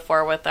mentioned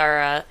before with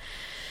our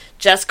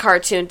Just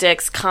Cartoon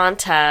Dicks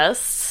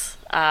contest,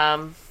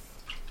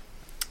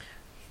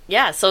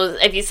 yeah, so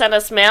if you send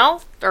us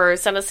mail or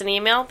send us an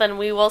email, then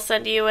we will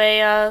send you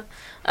a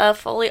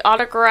fully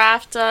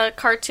autographed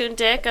cartoon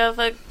dick of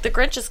the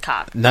Grinch's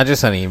cock. Not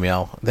just an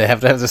email. They have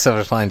to have the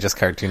subject line just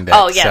cartoon dick.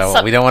 Oh, yeah.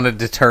 So we don't want to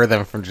deter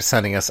them from just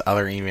sending us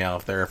other email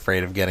if they're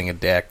afraid of getting a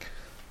dick.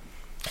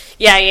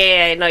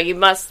 Yeah. No, you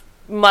must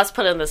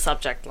put in the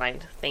subject line.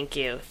 Thank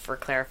you for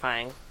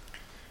clarifying.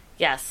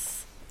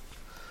 Yes.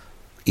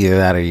 Either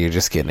that or you're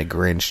just getting a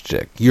Grinch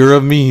dick. You're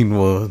a mean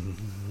one,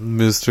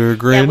 Mr.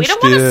 Grinch. Yeah, we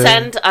don't want to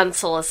send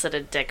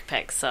unsolicited dick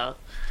pics, so.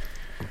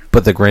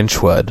 But the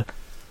Grinch would.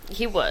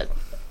 He would.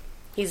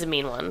 He's a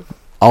mean one.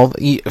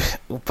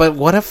 But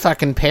what a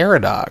fucking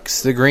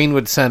paradox. The Green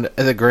would send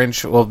the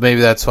Grinch. Well,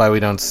 maybe that's why we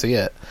don't see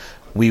it.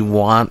 We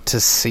want to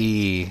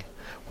see.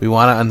 We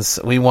want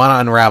to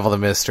unravel the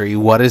mystery.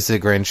 What is the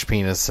Grinch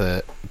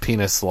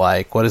penis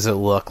like? What does it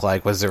look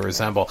like? What does it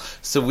resemble?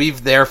 So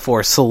we've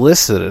therefore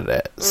solicited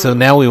it. So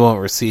now we won't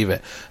receive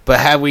it.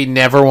 But had we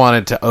never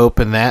wanted to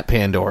open that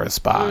Pandora's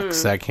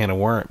box, that can of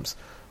worms,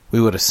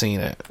 we would have seen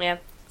it. Yeah.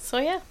 So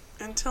yeah.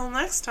 Until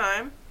next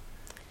time.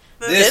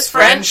 This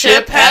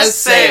friendship has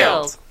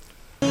sailed.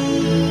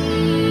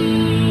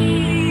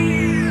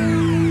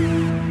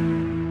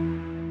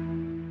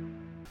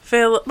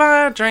 Fill up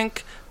my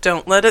drink.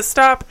 Don't let it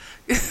stop.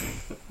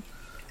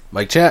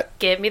 Mike Chat.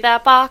 Give me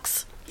that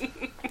box.